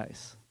discipline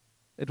case.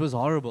 It was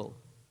horrible.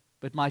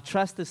 But my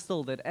trust is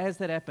still that as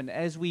that happened,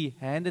 as we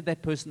handed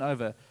that person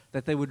over,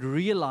 that they would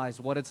realize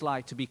what it's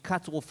like to be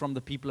cut off from the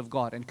people of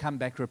God and come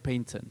back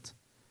repentant.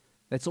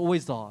 That's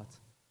always the heart.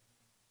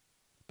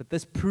 But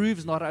this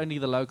proves not only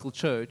the local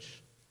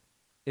church,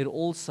 it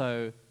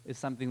also is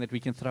something that we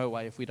can throw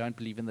away if we don't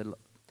believe in the.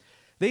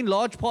 Then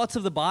large parts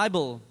of the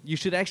Bible you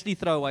should actually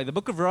throw away. The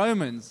book of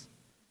Romans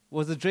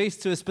was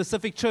addressed to a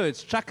specific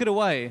church. Chuck it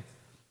away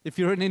if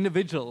you're an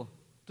individual.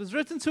 It was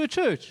written to a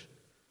church.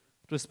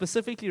 It was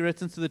specifically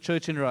written to the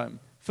church in Rome.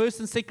 1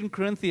 and 2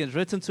 Corinthians,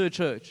 written to a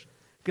church.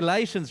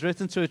 Galatians,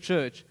 written to a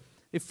church.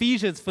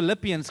 Ephesians,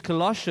 Philippians,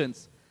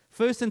 Colossians.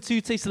 1 and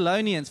 2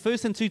 Thessalonians, 1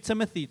 and 2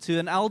 Timothy, to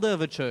an elder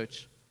of a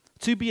church,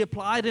 to be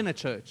applied in a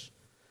church.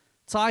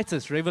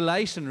 Titus,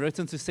 Revelation,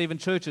 written to 7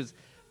 churches.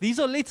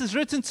 These are letters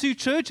written to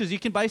churches. You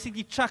can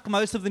basically chuck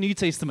most of the New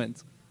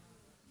Testament.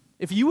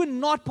 If you were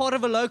not part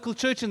of a local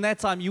church in that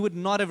time, you would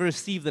not have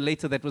received the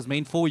letter that was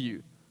meant for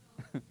you.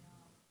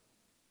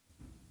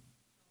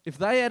 If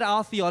they had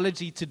our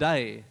theology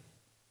today,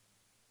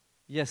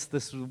 yes,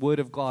 this word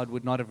of God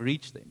would not have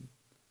reached them.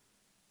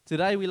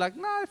 Today we're like,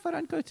 no, if I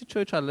don't go to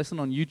church, I listen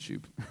on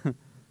YouTube.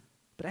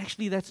 But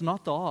actually that's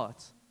not the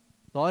heart.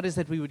 The heart is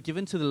that we would give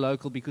into the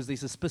local because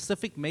there's a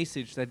specific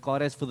message that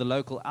God has for the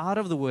local out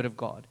of the word of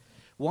God.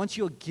 Once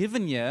you're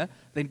given here,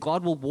 then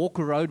God will walk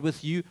a road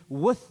with you,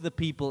 with the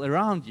people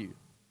around you.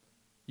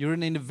 You're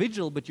an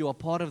individual, but you are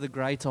part of the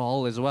greater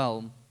whole as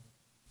well.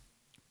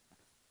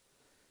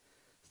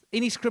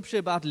 Any scripture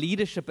about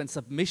leadership and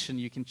submission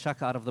you can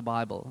chuck out of the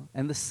Bible.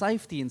 And the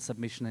safety in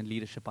submission and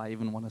leadership, I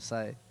even want to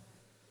say.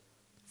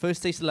 1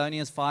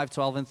 Thessalonians 5,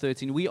 12 and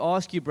 13. We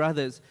ask you,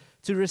 brothers,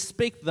 to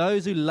respect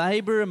those who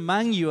labor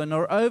among you and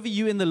are over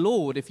you in the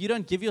Lord. If you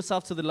don't give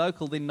yourself to the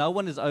local, then no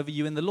one is over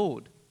you in the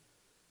Lord.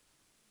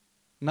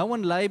 No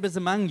one labors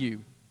among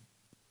you.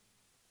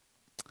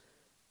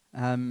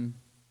 And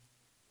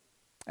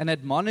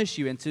admonish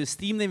you and to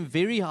esteem them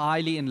very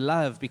highly in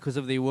love because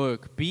of their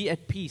work. Be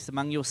at peace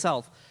among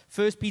yourself.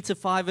 1 Peter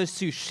 5 verse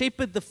 2,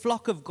 shepherd the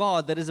flock of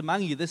God that is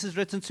among you. This is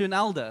written to an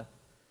elder.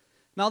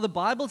 Now the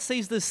Bible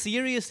says this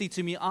seriously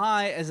to me.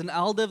 I, as an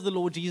elder of the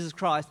Lord Jesus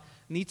Christ,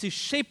 need to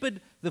shepherd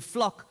the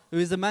flock who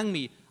is among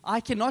me. I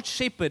cannot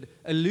shepherd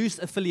a loose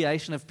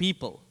affiliation of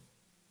people.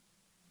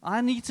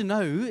 I need to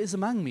know who is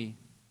among me.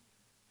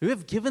 Who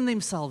have given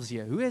themselves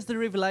here? Who has the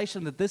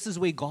revelation that this is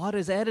where God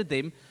has added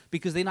them,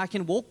 because then I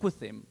can walk with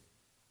them?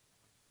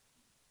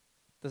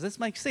 Does this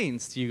make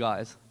sense to you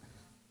guys?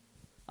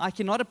 I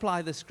cannot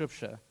apply this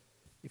scripture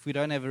if we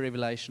don't have a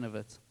revelation of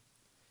it.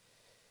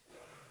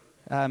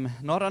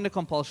 Not under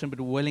compulsion,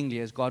 but willingly,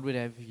 as God would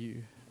have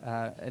you.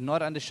 And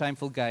not under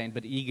shameful gain,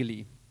 but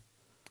eagerly.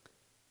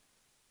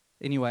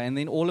 Anyway, and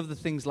then all of the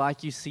things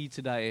like you see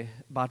today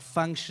about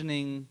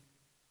functioning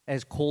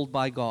as called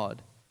by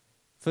God.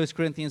 1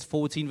 Corinthians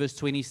 14 verse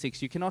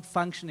 26, you cannot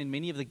function in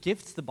many of the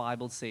gifts the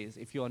Bible says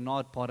if you are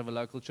not part of a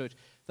local church.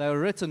 They are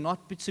written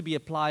not to be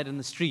applied in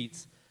the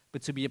streets,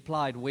 but to be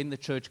applied when the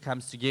church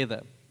comes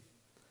together.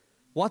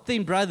 What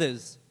then,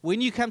 brothers? When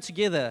you come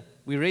together,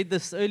 we read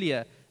this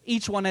earlier,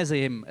 each one has a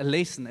hymn, a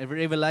lesson, a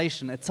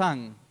revelation, a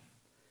tongue,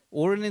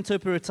 or an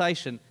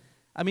interpretation.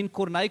 I mean,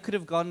 Corneille could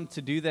have gone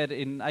to do that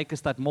in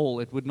Eikestad Mall.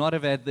 It would not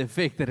have had the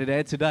effect that it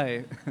had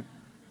today.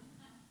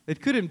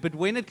 It couldn't, but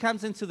when it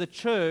comes into the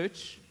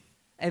church,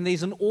 and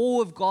there's an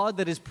awe of God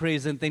that is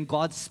present, then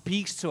God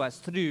speaks to us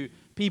through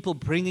people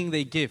bringing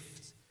their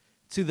gifts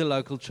to the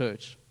local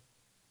church.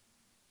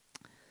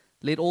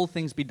 Let all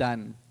things be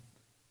done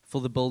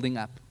for the building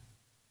up.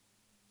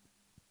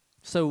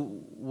 So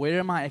where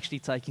am I actually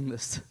taking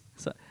this?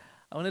 So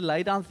I want to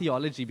lay down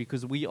theology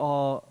because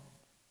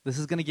this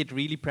is going to get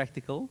really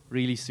practical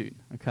really soon,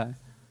 okay?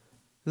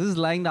 This is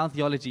laying down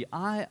theology.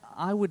 I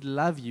would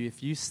love you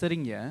if you're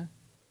sitting here.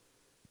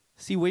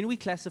 See, when we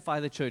classify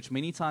the church,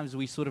 many times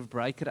we sort of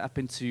break it up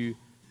into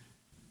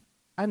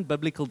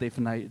unbiblical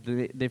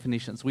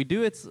definitions. We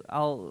do it,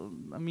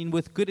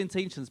 with good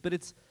intentions, but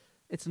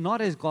it's not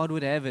as God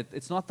would have it.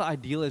 It's not the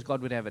ideal as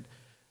God would have it.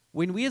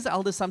 When we as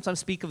elders sometimes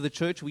speak of the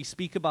church, we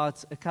speak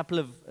about a couple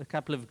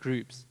of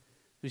groups.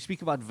 We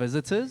speak about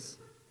visitors.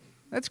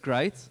 That's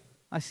great.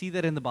 I see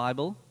that in the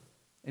Bible.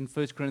 In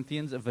 1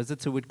 Corinthians, a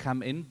visitor would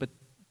come in, but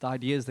the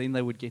idea is then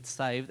they would get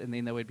saved and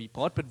then they would be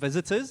part. But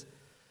visitors,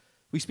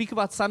 we speak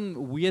about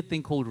some weird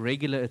thing called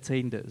regular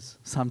attenders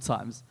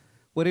sometimes.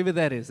 Whatever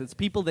that is. It's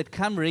people that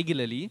come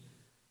regularly,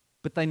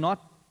 but they're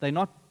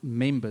not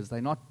members.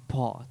 They're not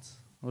part.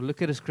 We'll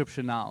look at a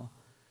scripture now.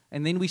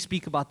 And then we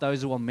speak about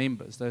those who are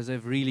members, those who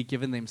have really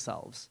given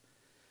themselves.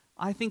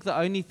 I think the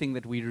only thing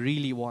that we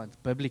really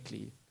want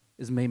biblically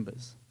is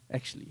members,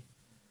 actually.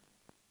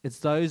 It's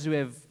those who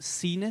have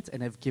seen it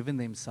and have given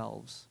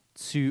themselves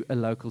to a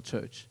local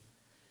church.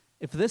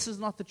 If this is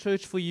not the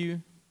church for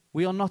you,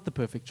 we are not the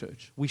perfect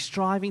church. We're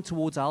striving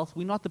towards health.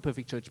 We're not the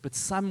perfect church, but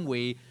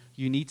somewhere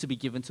you need to be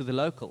given to the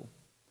local.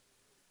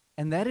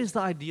 And that is the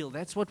ideal.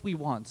 That's what we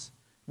want.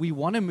 We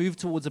want to move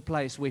towards a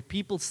place where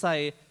people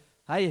say,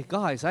 hey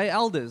guys, hey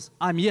elders,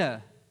 I'm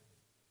here.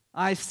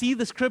 I see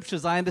the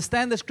scriptures. I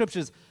understand the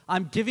scriptures.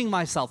 I'm giving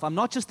myself. I'm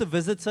not just a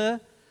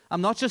visitor.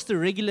 I'm not just a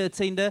regular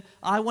attender.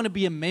 I want to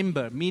be a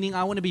member, meaning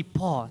I want to be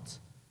part.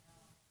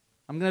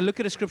 I'm going to look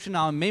at a scripture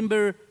now. A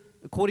member,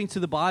 according to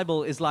the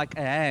Bible, is like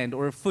a hand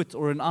or a foot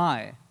or an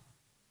eye.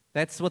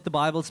 That's what the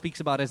Bible speaks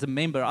about as a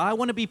member. I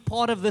want to be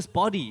part of this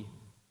body,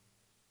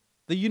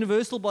 the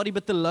universal body,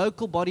 but the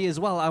local body as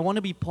well. I want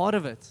to be part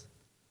of it.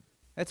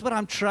 That's what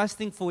I'm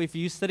trusting for if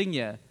you're sitting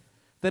here.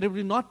 That it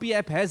will not be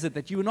haphazard,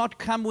 that you will not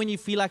come when you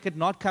feel like it,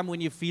 not come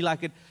when you feel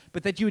like it,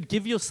 but that you would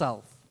give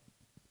yourself.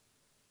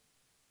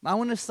 I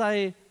want to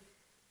say,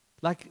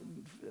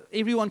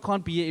 everyone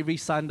can't be here every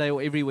Sunday or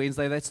every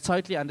Wednesday. That's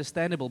totally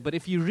understandable. But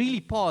if you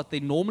really part,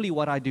 then normally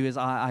what I do is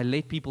I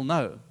let people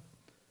know.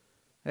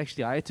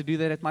 Actually, I had to do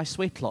that at my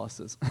sweat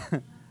classes.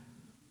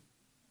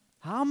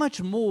 How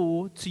much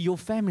more to your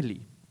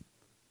family?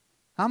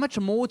 How much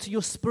more to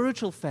your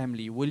spiritual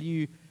family will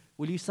you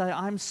say,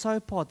 I'm so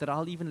part that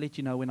I'll even let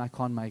you know when I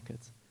can't make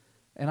it.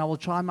 And I will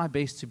try my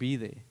best to be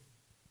there.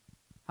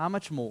 How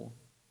much more?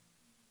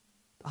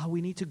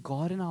 We need to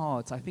guard in our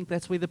hearts. I think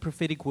that's where the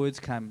prophetic words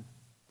come.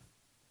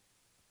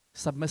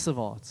 Submissive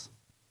hearts.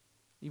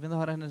 Even though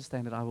I don't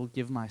understand it, I will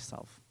give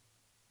myself.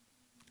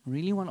 I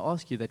really want to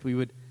ask you that we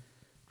would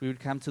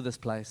come to this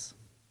place.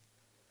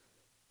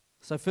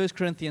 So 1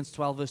 Corinthians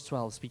 12 verse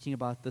 12, speaking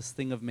about this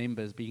thing of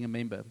members, being a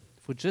member.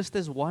 For just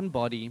as one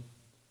body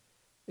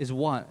is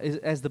one,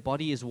 as the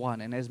body is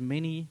one, and as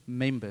many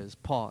members,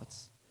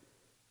 parts,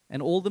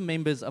 and all the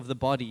members of the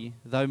body,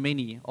 though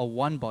many, are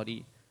one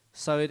body,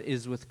 so it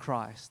is with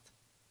Christ.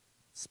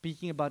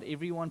 Speaking about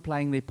everyone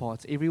playing their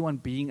parts, everyone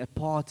being a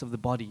part of the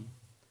body.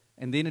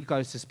 And then it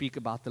goes to speak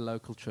about the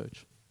local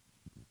church.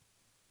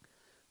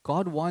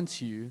 God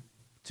wants you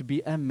to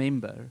be a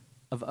member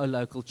of a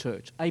local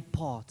church, a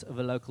part of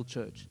a local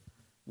church,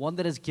 one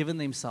that has given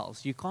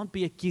themselves. You can't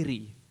be a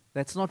kiri.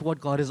 That's not what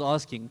God is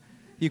asking.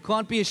 You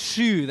can't be a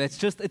shoe that's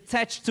just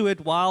attached to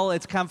it while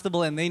it's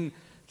comfortable and then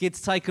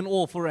gets taken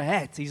off, or a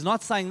hat. He's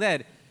not saying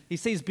that. He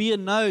says, be a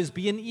nose,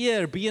 be an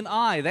ear, be an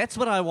eye. That's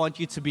what I want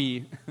you to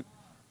be.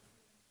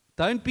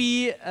 Don't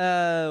be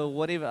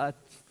whatever,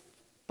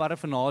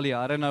 paraphernalia,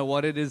 I don't know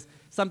what it is,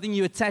 something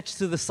you attach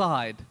to the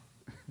side.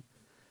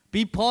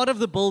 Be part of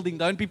the building.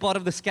 Don't be part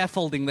of the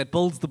scaffolding that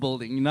builds the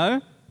building, you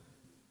know?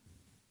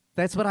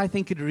 That's what I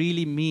think it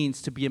really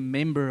means to be a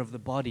member of the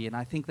body. And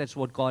I think that's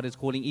what God is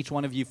calling each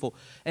one of you for.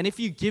 And if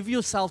you give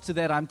yourself to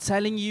that, I'm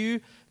telling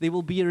you, there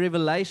will be a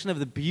revelation of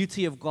the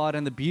beauty of God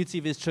and the beauty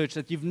of His church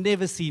that you've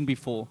never seen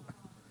before.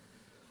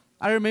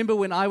 I remember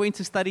when I went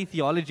to study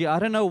theology, I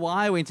don't know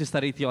why I went to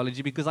study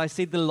theology, because I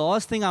said the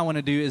last thing I want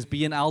to do is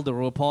be an elder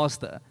or a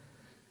pastor.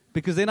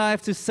 Because then I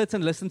have to sit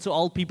and listen to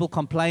old people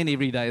complain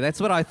every day. That's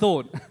what I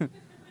thought.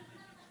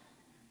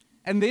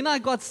 And then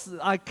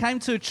I came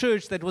to a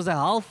church that was a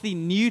healthy,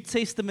 New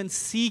Testament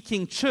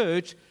seeking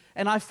church,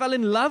 and I fell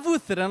in love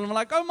with it. And I'm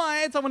like, oh my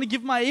head, I want to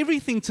give my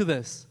everything to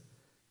this.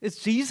 It's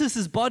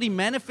Jesus' body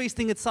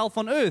manifesting itself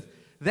on earth.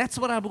 That's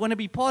what I want to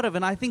be part of.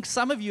 And I think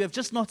some of you have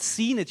just not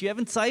seen it. You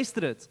haven't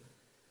tasted it.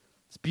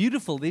 It's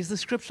beautiful. There's the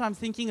scripture I'm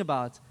thinking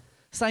about,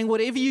 saying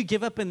whatever you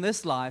give up in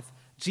this life,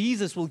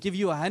 Jesus will give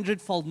you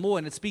 100-fold more.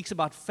 And it speaks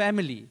about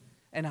family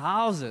and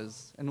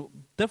houses and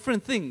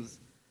different things.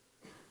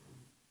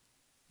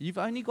 You've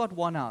only got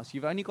one house.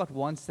 You've only got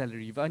one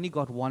salary. You've only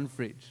got one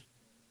fridge.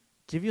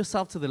 Give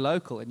yourself to the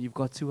local and you've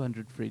got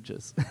 200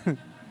 fridges.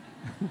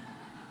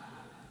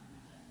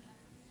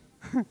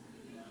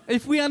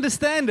 If we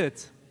understand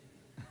it.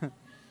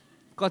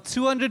 Got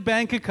 200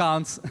 bank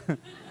accounts.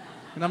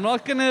 And I'm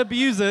not going to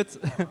abuse it.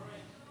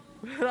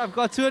 I've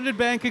got 200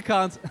 bank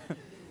accounts.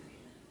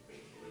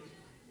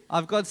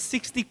 I've got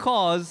 60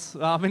 cars.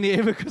 How many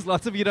ever? Because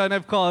lots of you don't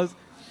have cars.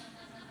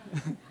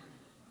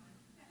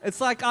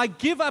 It's like I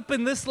give up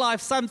in this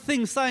life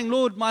something, saying,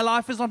 Lord, my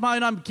life is not my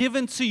own. I'm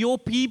given to your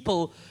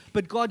people.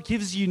 But God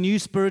gives you new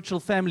spiritual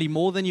family,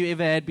 more than you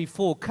ever had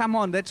before. Come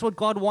on, that's what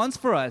God wants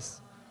for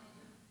us.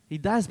 He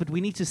does, but we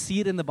need to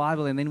see it in the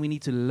Bible, and then we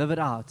need to live it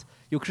out.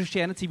 Your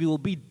Christianity will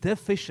be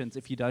deficient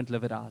if you don't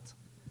live it out.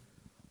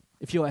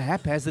 If you're a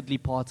haphazardly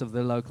part of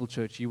the local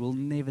church, you will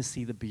never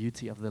see the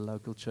beauty of the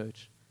local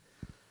church.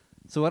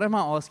 So what am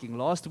I asking?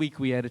 Last week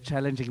we had a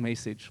challenging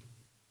message.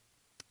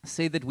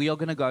 Said that we are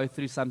going to go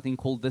through something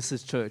called This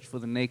is Church for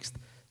the next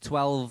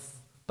 12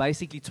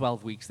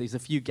 weeks. There's a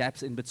few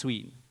gaps in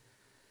between.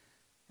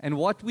 And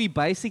what we're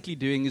basically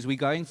doing is we're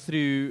going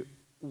through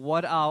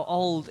what our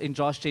old in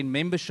Josh Gen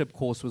membership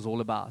course was all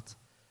about.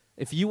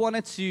 If you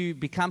wanted to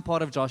become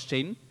part of Josh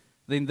Gen,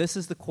 then this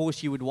is the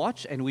course you would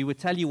watch, and we would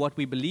tell you what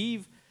we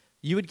believe.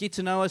 You would get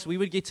to know us, we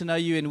would get to know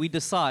you, and we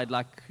decide,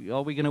 like,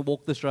 are we going to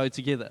walk this road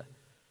together?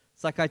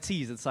 It's like I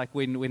tease. It's like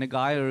when a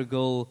guy or a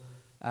girl,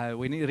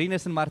 when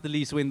Rinus and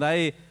Martelies,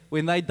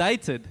 when they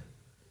dated,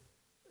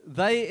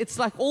 it's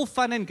like all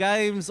fun and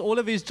games. All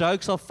of his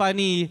jokes are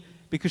funny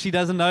because she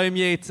doesn't know him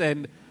yet,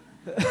 and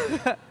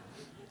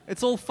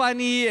it's all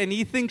funny, and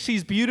he thinks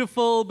she's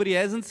beautiful, but he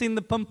hasn't seen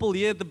the pimple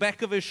here at the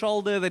back of her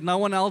shoulder that no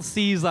one else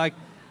sees. Like,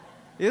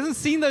 he hasn't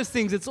seen those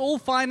things. It's all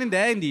fine and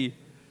dandy.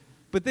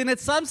 But then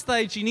at some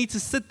stage, you need to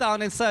sit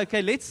down and say,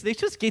 okay, let's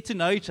just get to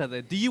know each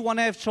other. Do you want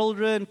to have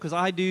children? Because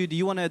I do. Do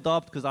you want to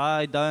adopt? Because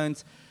I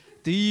don't.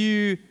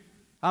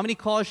 How many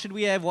cars should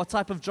we have? What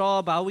type of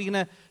job? How are we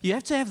going to? You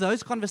have to have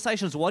those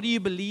conversations. What do you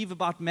believe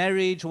about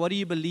marriage? What do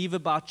you believe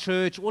about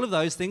church? All of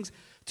those things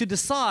to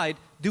decide,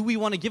 do we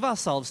want to give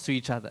ourselves to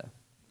each other?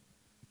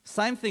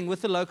 Same thing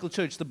with the local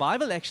church. The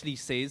Bible actually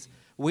says,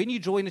 when you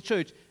join a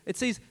church, it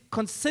says,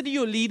 consider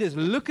your leaders,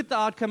 look at the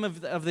outcome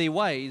of their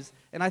ways.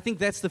 And I think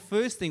that's the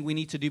first thing we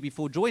need to do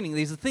before joining.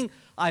 There's a thing,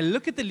 I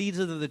look at the leaders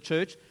of the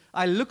church,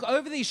 I look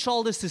over their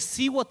shoulders to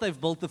see what they've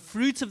built, the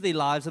fruits of their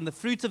lives and the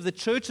fruits of the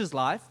church's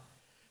life,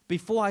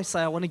 before I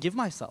say I want to give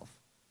myself.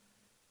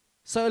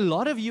 So a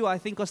lot of you, I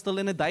think, are still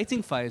in a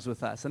dating phase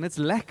with us, and it's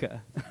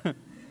lekker.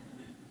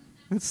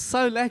 It's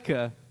so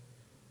lekker.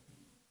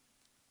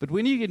 But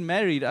when you get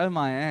married, oh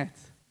my hat,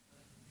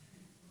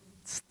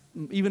 it's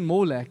even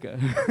more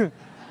lekker.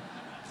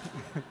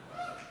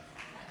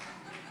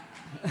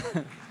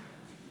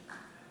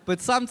 But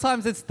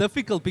sometimes it's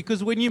difficult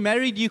because when you're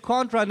married, you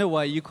can't run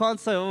away. You can't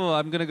say, oh,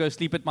 I'm going to go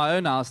sleep at my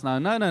own house now.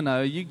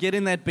 No. You get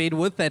in that bed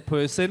with that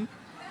person.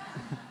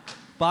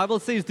 Bible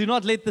says, do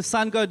not let the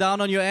sun go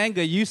down on your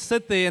anger. You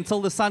sit there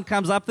until the sun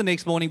comes up the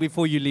next morning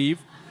before you leave.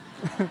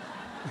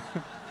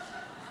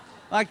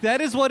 Like,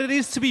 that is what it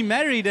is to be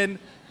married.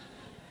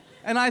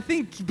 And I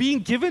think being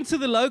given to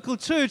the local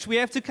church, we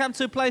have to come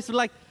to a place of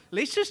like,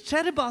 let's just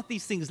chat about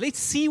these things. Let's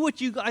see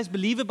what you guys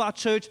believe about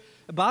church,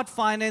 about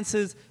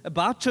finances,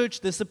 about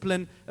church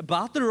discipline,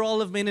 about the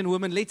role of men and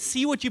women. Let's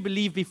see what you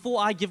believe before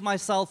I give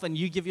myself and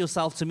you give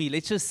yourself to me.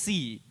 Let's just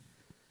see.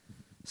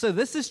 So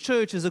This is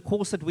Church is a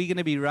course that we're going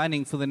to be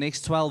running for the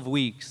next 12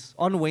 weeks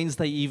on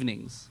Wednesday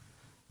evenings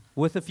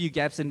with a few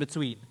gaps in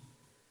between.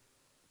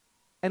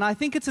 And I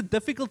think it's a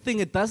difficult thing.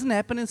 It doesn't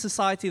happen in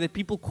society that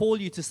people call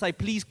you to say,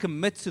 please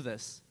commit to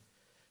this.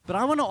 But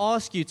I want to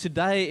ask you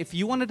today, if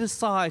you want to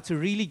decide to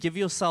really give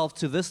yourself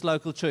to this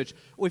local church,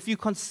 or if you're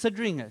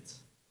considering it,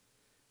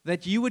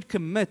 that you would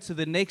commit to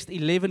the next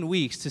 11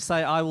 weeks to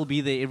say, I will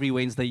be there every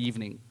Wednesday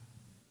evening.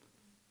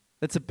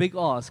 That's a big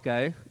ask,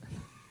 eh?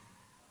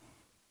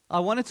 I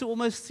wanted to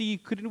almost see,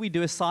 couldn't we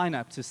do a sign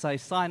up to say,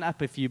 sign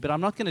up if you, but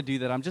I'm not going to do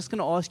that. I'm just going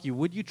to ask you,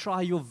 would you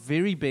try your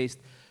very best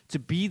to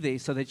be there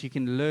so that you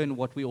can learn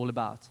what we're all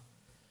about?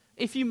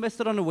 If you missed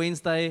it on a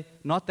Wednesday,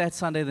 not that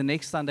Sunday, the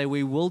next Sunday,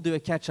 we will do a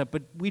catch-up,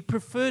 but we'd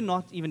prefer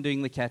not even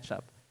doing the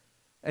catch-up.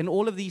 And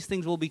all of these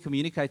things will be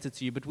communicated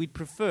to you, but we'd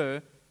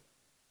prefer,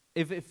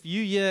 if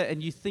you're here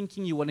and you're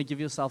thinking you want to give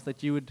yourself,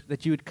 that you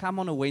would come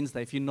on a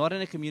Wednesday. If you're not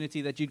in a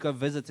community, that you'd go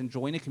visit and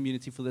join a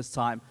community for this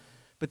time,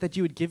 but that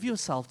you would give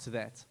yourself to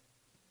that.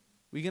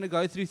 We're going to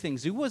go through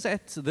things. Who was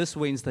at this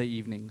Wednesday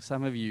evening?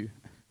 Some of you.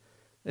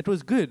 It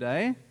was good,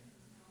 eh?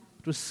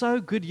 It was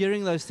so good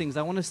hearing those things.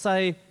 I want to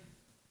say,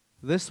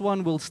 this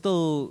one will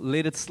still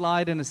let it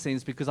slide in a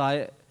sense because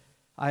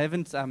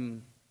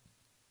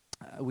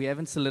we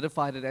haven't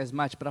solidified it as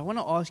much. But I want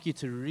to ask you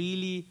to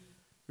really,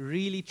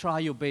 really try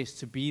your best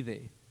to be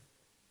there.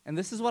 And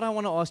this is what I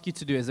want to ask you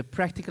to do as a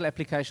practical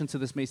application to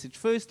this message.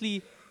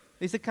 Firstly,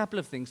 there's a couple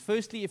of things.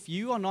 Firstly, if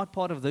you are not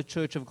part of the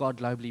Church of God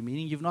globally,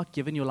 meaning you've not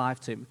given your life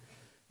to Him,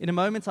 in a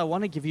moment I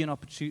want to give you an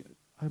opportunity.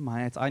 Oh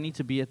my, I need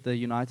to be at the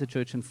United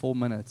Church in 4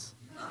 minutes.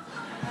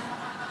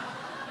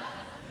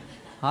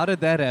 How did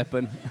that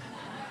happen?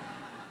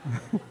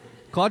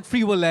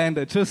 Godfrey will land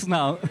it just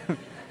now.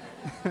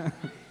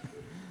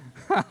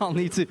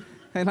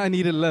 I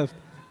need a lift.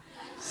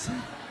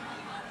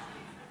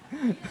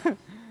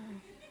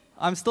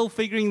 I'm still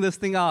figuring this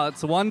thing out.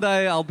 So one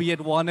day I'll be at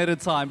one at a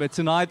time, but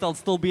tonight I'll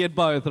still be at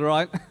both, all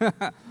right?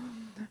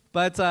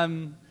 But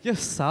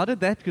yes, how did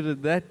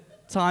that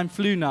time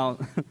flew now?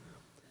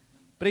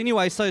 But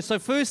anyway, so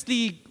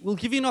firstly, we'll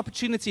give you an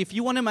opportunity. If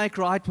you want to make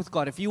right with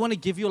God, if you want to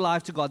give your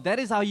life to God, that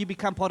is how you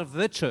become part of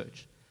the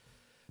church.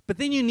 But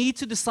then you need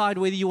to decide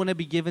whether you want to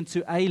be given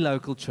to a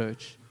local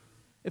church.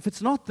 If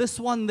it's not this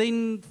one,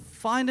 then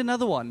find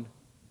another one.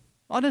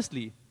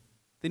 Honestly.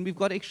 Then we've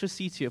got extra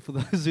seats here for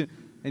those who...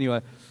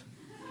 Anyway.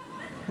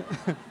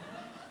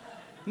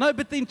 No,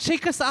 but then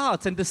check us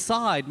out and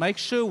decide. Make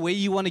sure where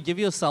you want to give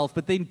yourself,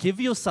 but then give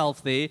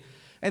yourself there.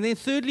 And then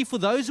thirdly, for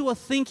those who are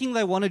thinking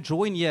they want to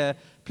join here,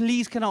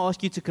 please can I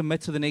ask you to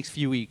commit to the next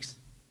few weeks?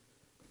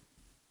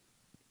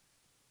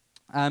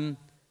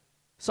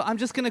 So I'm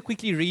just going to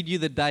quickly read you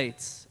the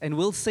dates, and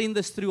we'll send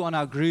this through on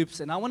our groups.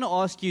 And I want to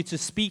ask you to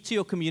speak to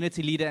your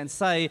community leader and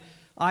say,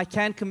 I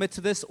can commit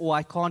to this, or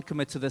I can't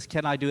commit to this.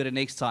 Can I do it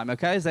next time?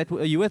 Okay,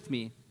 are you with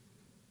me?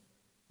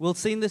 We'll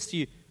send this to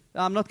you.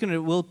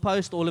 We'll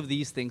post all of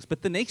these things.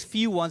 But the next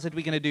few ones that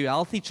we're going to do,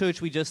 Healthy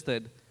Church we just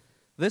did.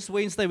 This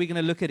Wednesday we're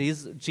going to look at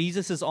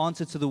Jesus'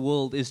 answer to the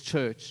world is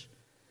church.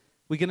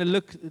 We're going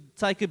to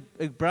take a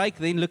break,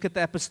 then look at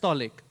the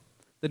apostolic.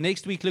 The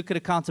next week look at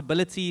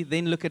accountability,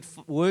 then look at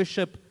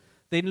worship,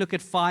 then look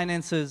at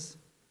finances,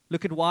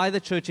 look at why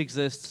the church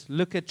exists,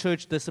 look at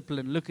church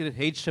discipline, look at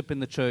headship in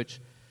the church.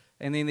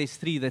 And then there's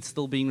 3 that's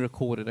still being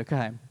recorded,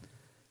 okay?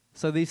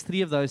 So there's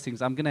 3 of those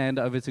things. I'm going to hand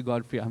over to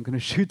Godfrey. I'm going to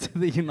shoot to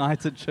the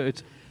United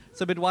Church.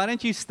 But why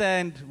don't you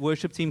stand?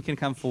 Worship team can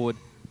come forward.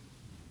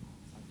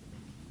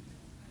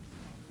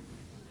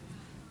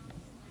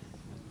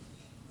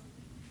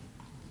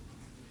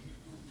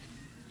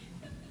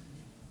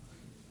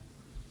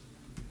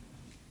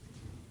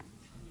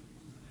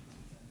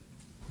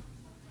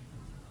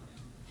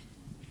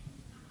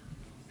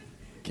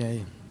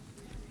 Okay.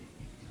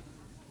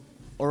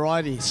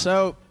 Alrighty,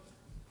 so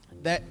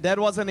that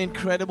was an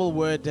incredible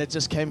word that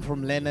just came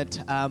from Leonard.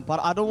 But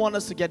I don't want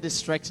us to get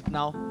distracted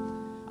now.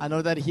 I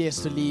know that he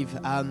has to leave.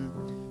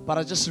 But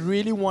I just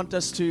really want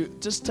us to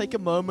just take a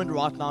moment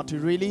right now to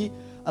really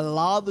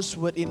allow this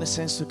word, in a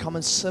sense, to come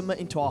and simmer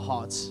into our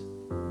hearts.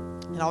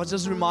 And I was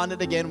just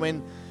reminded again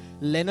when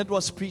Leonard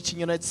was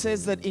preaching, it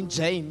says that in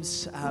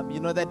James,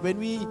 that when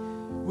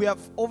we are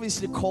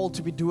obviously called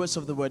to be doers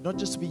of the word, not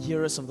just to be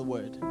hearers of the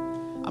word.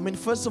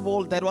 First of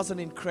all, that was an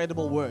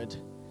incredible word.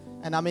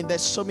 And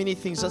there's so many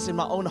things just in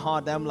my own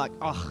heart that I'm like,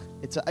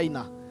 it's a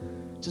aina.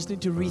 Just need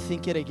to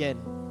rethink it again.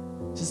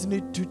 Just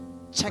need to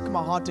check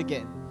my heart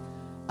again.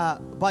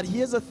 But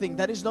here's the thing,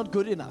 that is not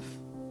good enough.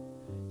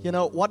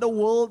 What the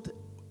world,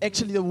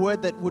 actually the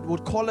word that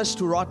would call us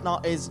to right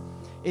now is,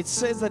 it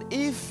says that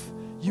if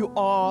you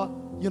are,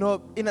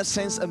 in a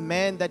sense, a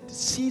man that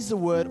sees the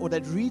word or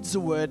that reads the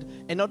word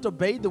and not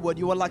obey the word,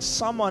 you are like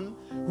someone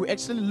who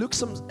actually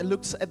looks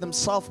at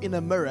themselves in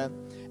a mirror,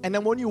 and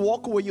then when you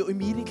walk away, you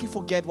immediately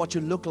forget what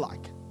you look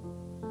like.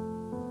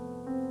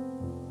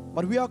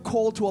 But we are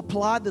called to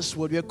apply this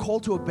word. We are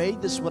called to obey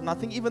this word. And I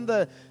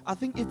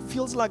think it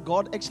feels like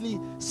God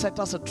actually set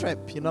us a trap,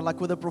 like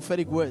with the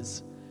prophetic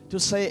words, to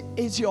say,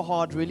 is your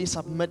heart really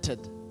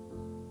submitted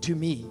to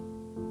me?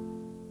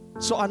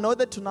 So I know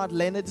that tonight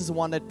Leonard is the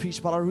one that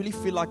preached, but I really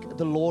feel like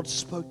the Lord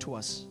spoke to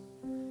us.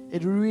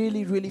 It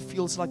really, really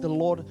feels like the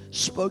Lord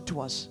spoke to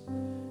us.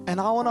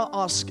 And I want to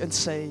ask and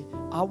say,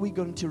 are we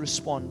going to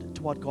respond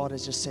to what God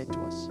has just said to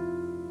us?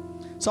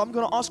 So I'm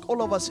going to ask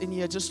all of us in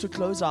here just to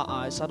close our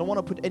eyes. I don't want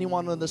to put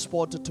anyone on the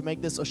spot to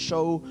make this a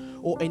show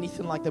or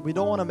anything like that. We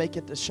don't want to make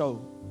it a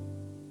show.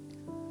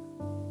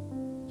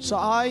 So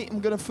I am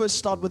going to first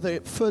start with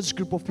the first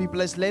group of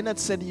people. As Leonard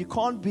said, you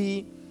can't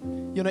be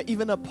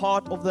even a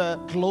part of the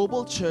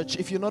global church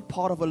if you're not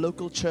part of a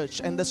local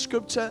church. And the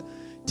scripture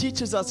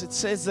teaches us, it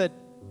says that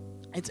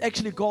it's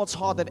actually God's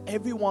heart that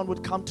everyone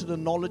would come to the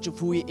knowledge of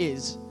who He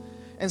is.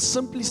 And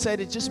simply said,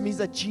 it just means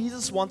that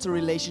Jesus wants a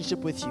relationship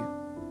with you.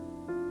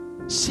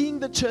 Seeing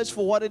the church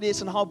for what it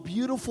is and how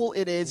beautiful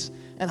it is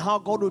and how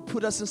God would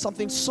put us in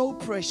something so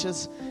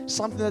precious,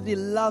 something that He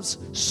loves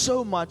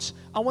so much.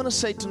 I want to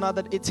say tonight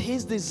that it's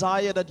His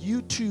desire that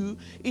you too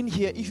in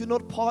here, if you're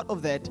not part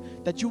of that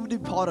you would be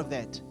part of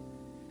that.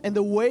 And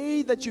the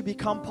way that you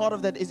become part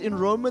of that is in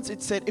Romans,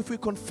 it said, if we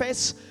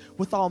confess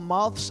with our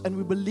mouths and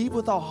we believe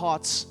with our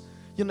hearts,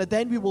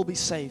 then we will be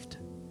saved.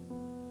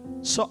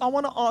 So I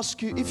want to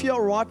ask you, if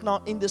you're right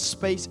now in this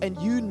space and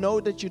you know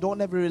that you don't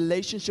have a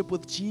relationship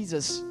with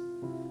Jesus,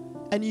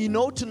 and you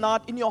know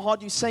tonight in your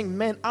heart you're saying,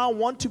 man, I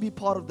want to be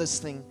part of this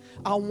thing.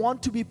 I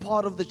want to be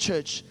part of the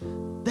church.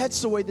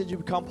 That's the way that you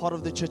become part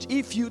of the church.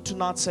 If you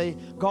tonight say,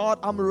 God,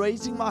 I'm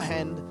raising my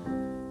hand,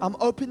 I'm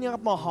opening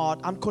up my heart,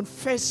 I'm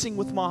confessing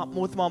with my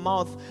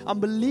mouth, I'm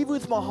believing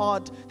with my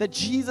heart that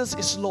Jesus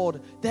is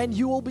Lord, then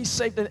you will be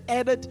saved and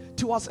added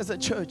to us as a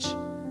church.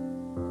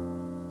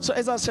 So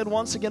as I said,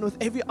 once again, with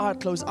every eye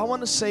closed, I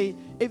want to say,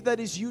 if that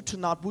is you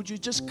tonight, would you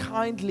just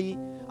kindly,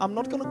 I'm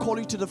not going to call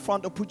you to the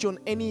front or put you on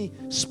any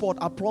spot,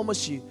 I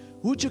promise you.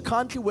 Would you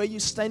kindly, where you're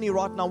standing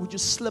right now, would you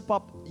slip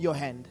up your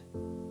hand?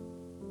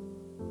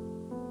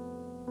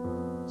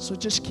 So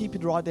just keep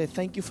it right there.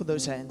 Thank you for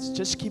those hands.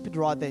 Just keep it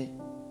right there.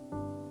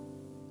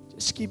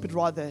 Just keep it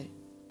right there.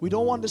 We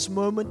don't want this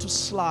moment to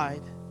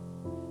slide.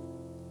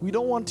 We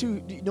don't want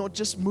to,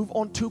 just move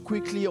on too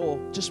quickly or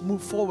just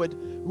move forward.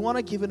 We want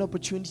to give an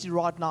opportunity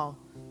right now.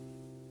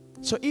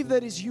 So if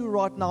that is you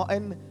right now,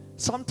 and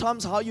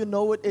sometimes how you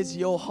know it is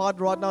your heart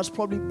right now is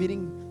probably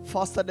beating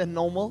faster than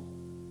normal.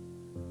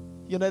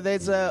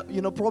 There's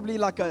probably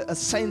like a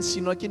sense,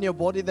 like in your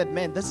body that,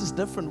 man, this is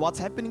different. What's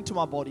happening to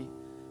my body?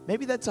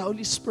 Maybe that's the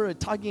Holy Spirit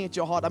tugging at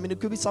your heart. I mean, it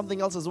could be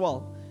something else as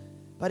well.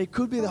 But it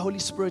could be the Holy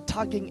Spirit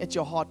tugging at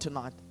your heart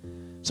tonight.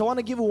 So I want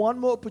to give you one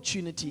more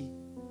opportunity.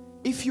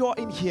 If you are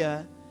in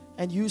here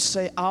and you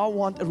say, I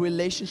want a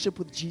relationship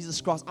with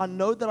Jesus Christ. I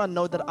know that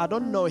I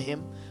don't know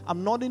Him.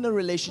 I'm not in a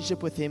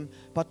relationship with Him.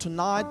 But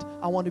tonight,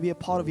 I want to be a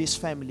part of His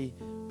family.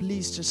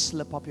 Please just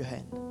slip up your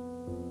hand.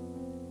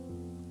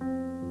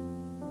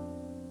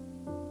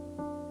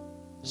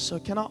 So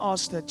can I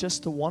ask that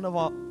just one of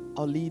our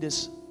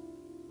leaders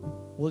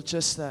will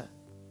just,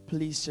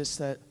 please just,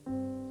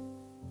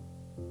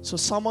 so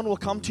someone will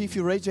come to you. If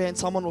you raise your hand,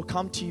 someone will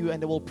come to you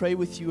and they will pray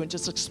with you and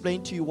just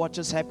explain to you what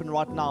just happened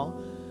right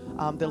now.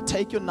 They'll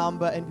take your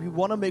number, and we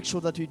want to make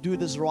sure that we do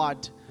this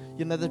right.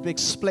 That we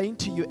explain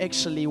to you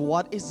actually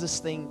what is this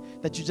thing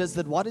that you just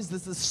did. What is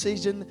this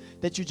decision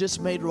that you just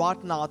made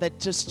right now that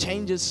just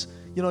changes,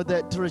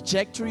 the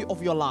trajectory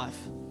of your life.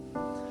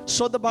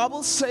 So the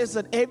Bible says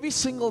that every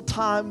single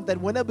time that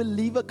when a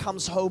believer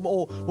comes home,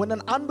 or when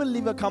an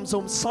unbeliever comes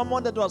home,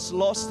 someone that was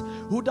lost,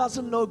 who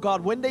doesn't know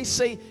God, when they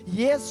say,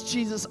 yes,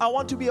 Jesus, I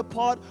want to be a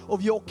part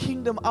of your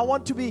kingdom, I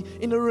want to be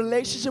in a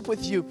relationship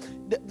with you.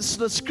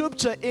 The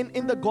scripture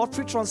in the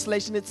Godfrey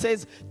translation, it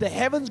says, the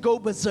heavens go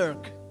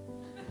berserk.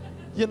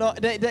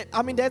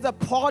 There's a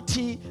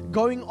party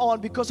going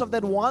on because of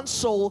that one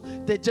soul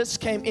that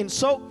just came in.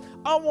 So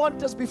I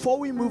want us, before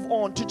we move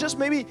on, to just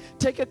maybe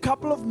take a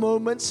couple of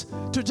moments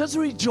to just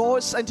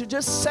rejoice and to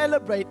just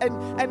celebrate.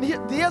 And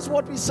here's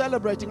what we're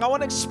celebrating. I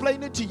want to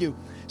explain it to you.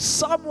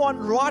 Someone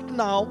right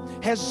now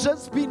has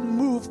just been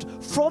moved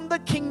from the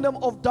kingdom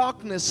of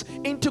darkness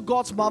into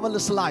God's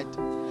marvelous light.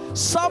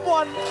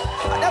 Someone,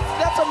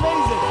 that's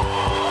amazing.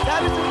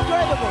 That is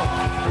incredible.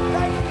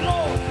 Thank you,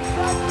 Lord.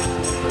 Thank you.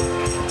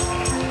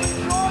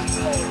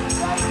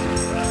 Thank you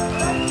for your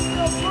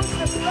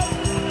goodness. Thank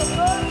you for your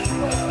mercy,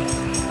 Lord.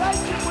 Thank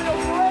you for your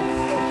grace,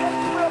 Lord. Thank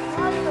you for your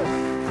kindness.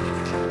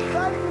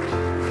 Thank you,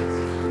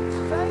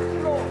 Jesus. Thank you,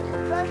 Lord.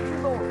 Thank you,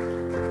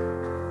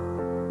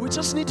 Lord. We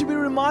just need to be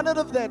reminded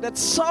of that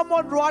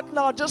someone right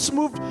now just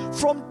moved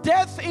from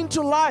death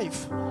into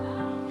life.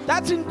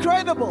 That's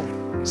incredible.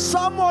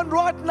 Someone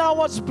right now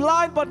was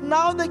blind, but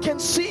now they can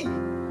see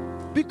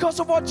because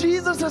of what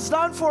Jesus has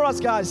done for us,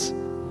 guys.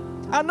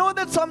 I know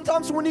that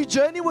sometimes when you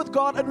journey with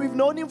God and we've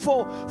known Him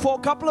for a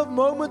couple of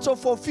moments or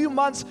for a few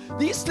months,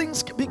 these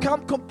things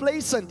become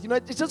complacent.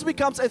 It just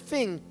becomes a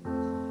thing.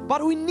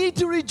 But we need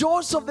to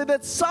rejoice of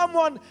that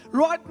someone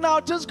right now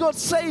just got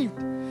saved.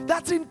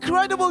 That's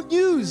incredible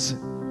news.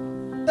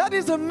 That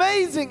is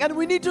amazing, and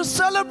we need to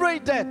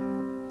celebrate that.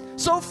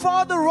 So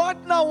Father,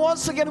 right now,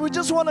 once again, we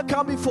just want to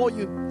come before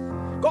you,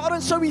 God,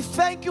 and so we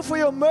thank you for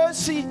your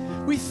mercy.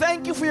 We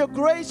thank you for your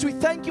grace. We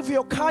thank you for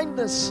your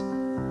kindness.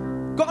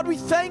 God, we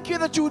thank you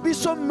that you would be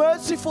so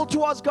merciful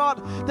to us,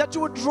 God, that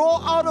you would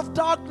draw out of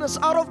darkness,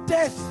 out of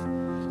death,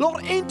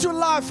 Lord, into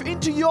life,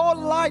 into your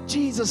light,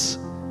 Jesus.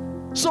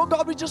 So,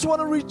 God, we just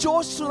want to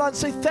rejoice tonight and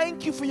say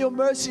thank you for your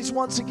mercies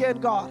once again,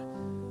 God.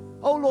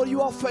 Oh, Lord,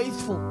 you are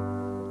faithful.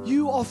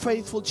 You are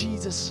faithful,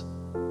 Jesus.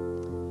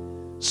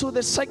 So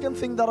the second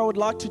thing that I would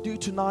like to do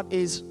tonight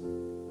is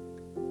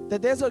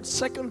that there's a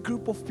second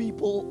group of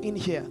people in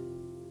here.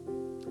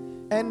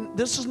 And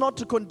this is not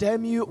to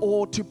condemn you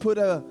or to put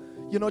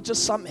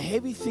just some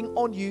heavy thing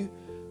on you,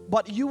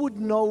 but you would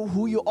know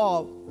who you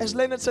are. As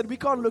Leonard said, we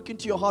can't look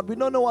into your heart. We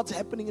don't know what's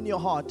happening in your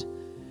heart.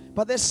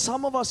 But there's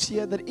some of us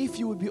here that if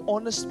you would be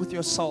honest with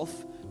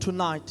yourself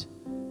tonight,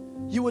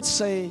 you would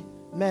say,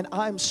 man,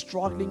 I'm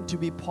struggling to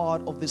be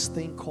part of this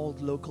thing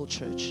called local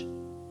church.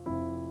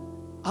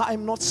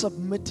 I'm not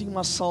submitting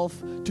myself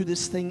to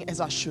this thing as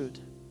I should.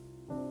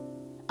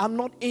 I'm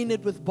not in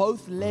it with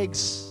both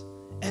legs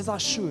as I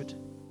should.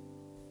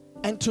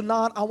 And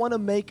tonight, I want to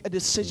make a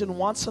decision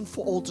once and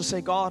for all to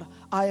say, God,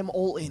 I am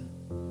all in.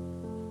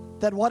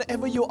 That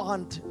whatever you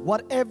want,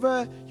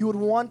 whatever you would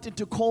want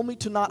to call me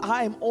tonight,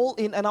 I am all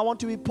in, and I want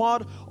to be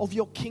part of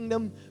your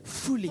kingdom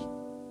fully.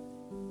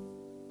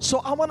 So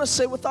I want to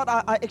say with that,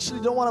 I actually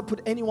don't want to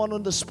put anyone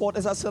on the spot.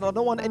 As I said, I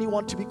don't want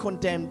anyone to be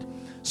condemned.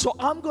 So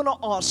I'm going to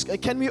ask,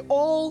 can we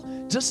all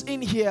just in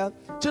here,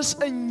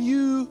 just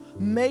anew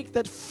make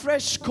that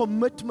fresh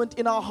commitment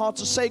in our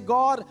hearts to say,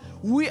 God,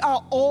 we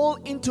are all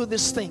into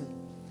this thing.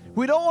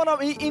 We don't want to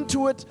be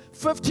into it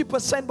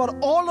 50%, but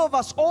all of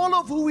us, all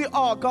of who we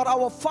are, God,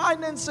 our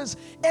finances,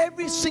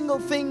 every single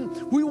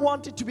thing, we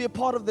want it to be a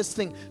part of this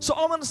thing. So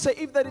I want to say,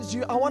 if that is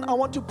you, I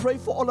want to pray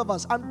for all of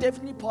us. I'm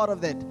definitely part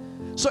of that.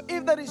 So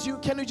if that is you,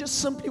 can you just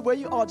simply, where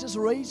you are, just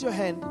raise your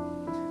hand,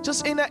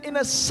 just in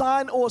a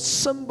sign or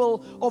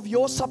symbol of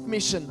your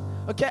submission.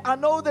 Okay, I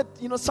know that,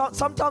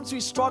 sometimes we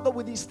struggle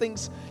with these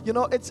things.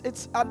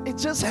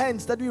 It's just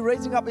hands that we're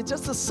raising up. It's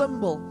just a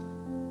symbol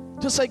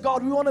to say,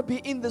 God, we want to be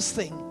in this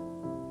thing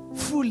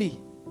fully,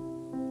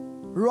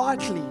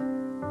 rightly.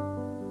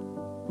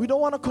 We don't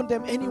want to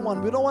condemn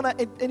anyone. We don't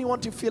want anyone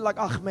to feel like,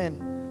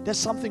 man, there's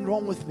something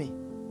wrong with me.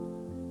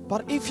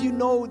 But if you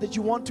know that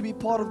you want to be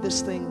part of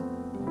this thing,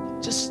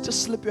 just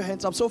slip your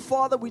hands up. So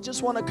Father, we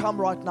just want to come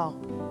right now,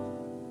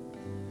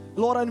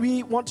 Lord, and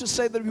we want to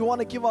say that we want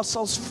to give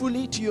ourselves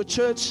fully to your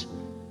church.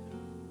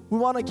 We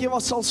want to give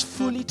ourselves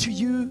fully to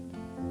you.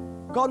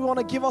 God, we want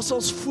to give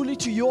ourselves fully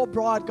to your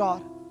bride,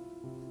 God.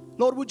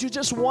 Lord, would you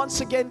just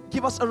once again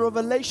give us a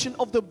revelation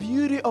of the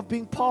beauty of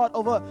being part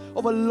of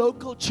a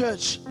local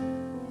church.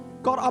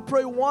 God, I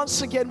pray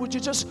once again, would you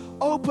just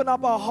open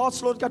up our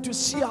hearts, Lord God, to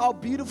see how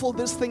beautiful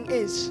this thing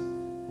is.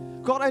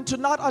 God, and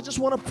tonight I just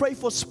want to pray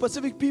for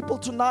specific people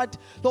tonight,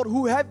 Lord,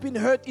 who have been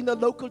hurt in the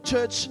local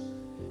church.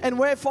 And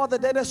where, Father,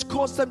 that has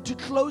caused them to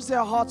close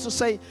their hearts to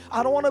say,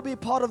 I don't want to be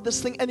part of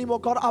this thing anymore.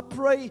 God, I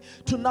pray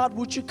tonight,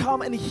 would you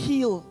come and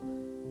heal?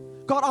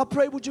 God, I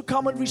pray, would you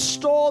come and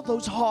restore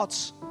those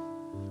hearts?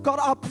 God,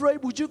 I pray,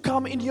 would you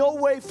come in your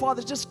way,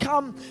 Father? Just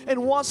come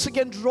and once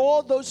again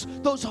draw those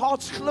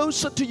hearts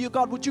closer to you,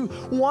 God. Would you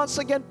once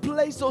again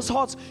place those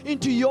hearts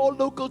into your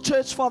local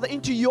church, Father,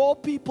 into your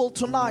people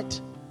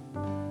tonight?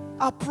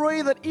 I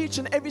pray that each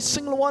and every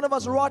single one of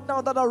us right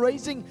now that are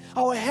raising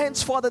our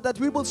hands, Father, that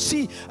we will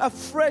see a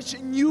fresh,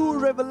 new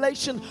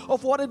revelation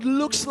of what it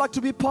looks like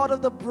to be part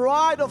of the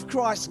bride of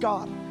Christ,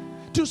 God.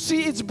 To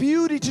see its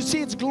beauty, to see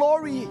its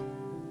glory.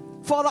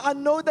 Father, I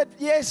know that,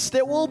 yes,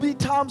 there will be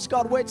times,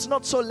 God, where it's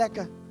not so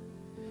lekker.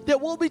 There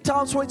will be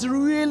times where it's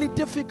really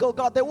difficult,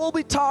 God. There will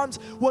be times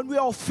when we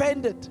are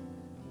offended.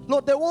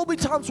 Lord, there will be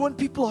times when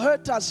people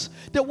hurt us.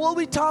 There will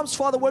be times,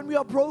 Father, when we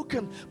are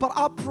broken. But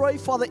I pray,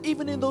 Father,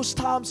 even in those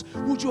times,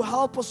 would you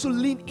help us to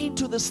lean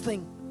into this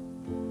thing?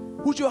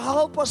 Would you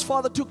help us,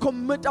 Father, to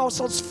commit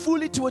ourselves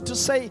fully to it, to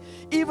say,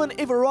 even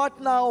if right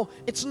now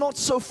it's not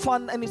so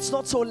fun and it's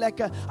not so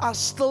lekker, I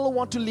still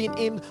want to lean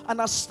in and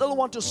I still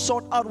want to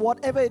sort out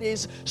whatever it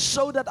is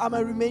so that I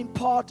may remain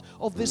part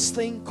of this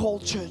thing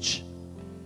called church.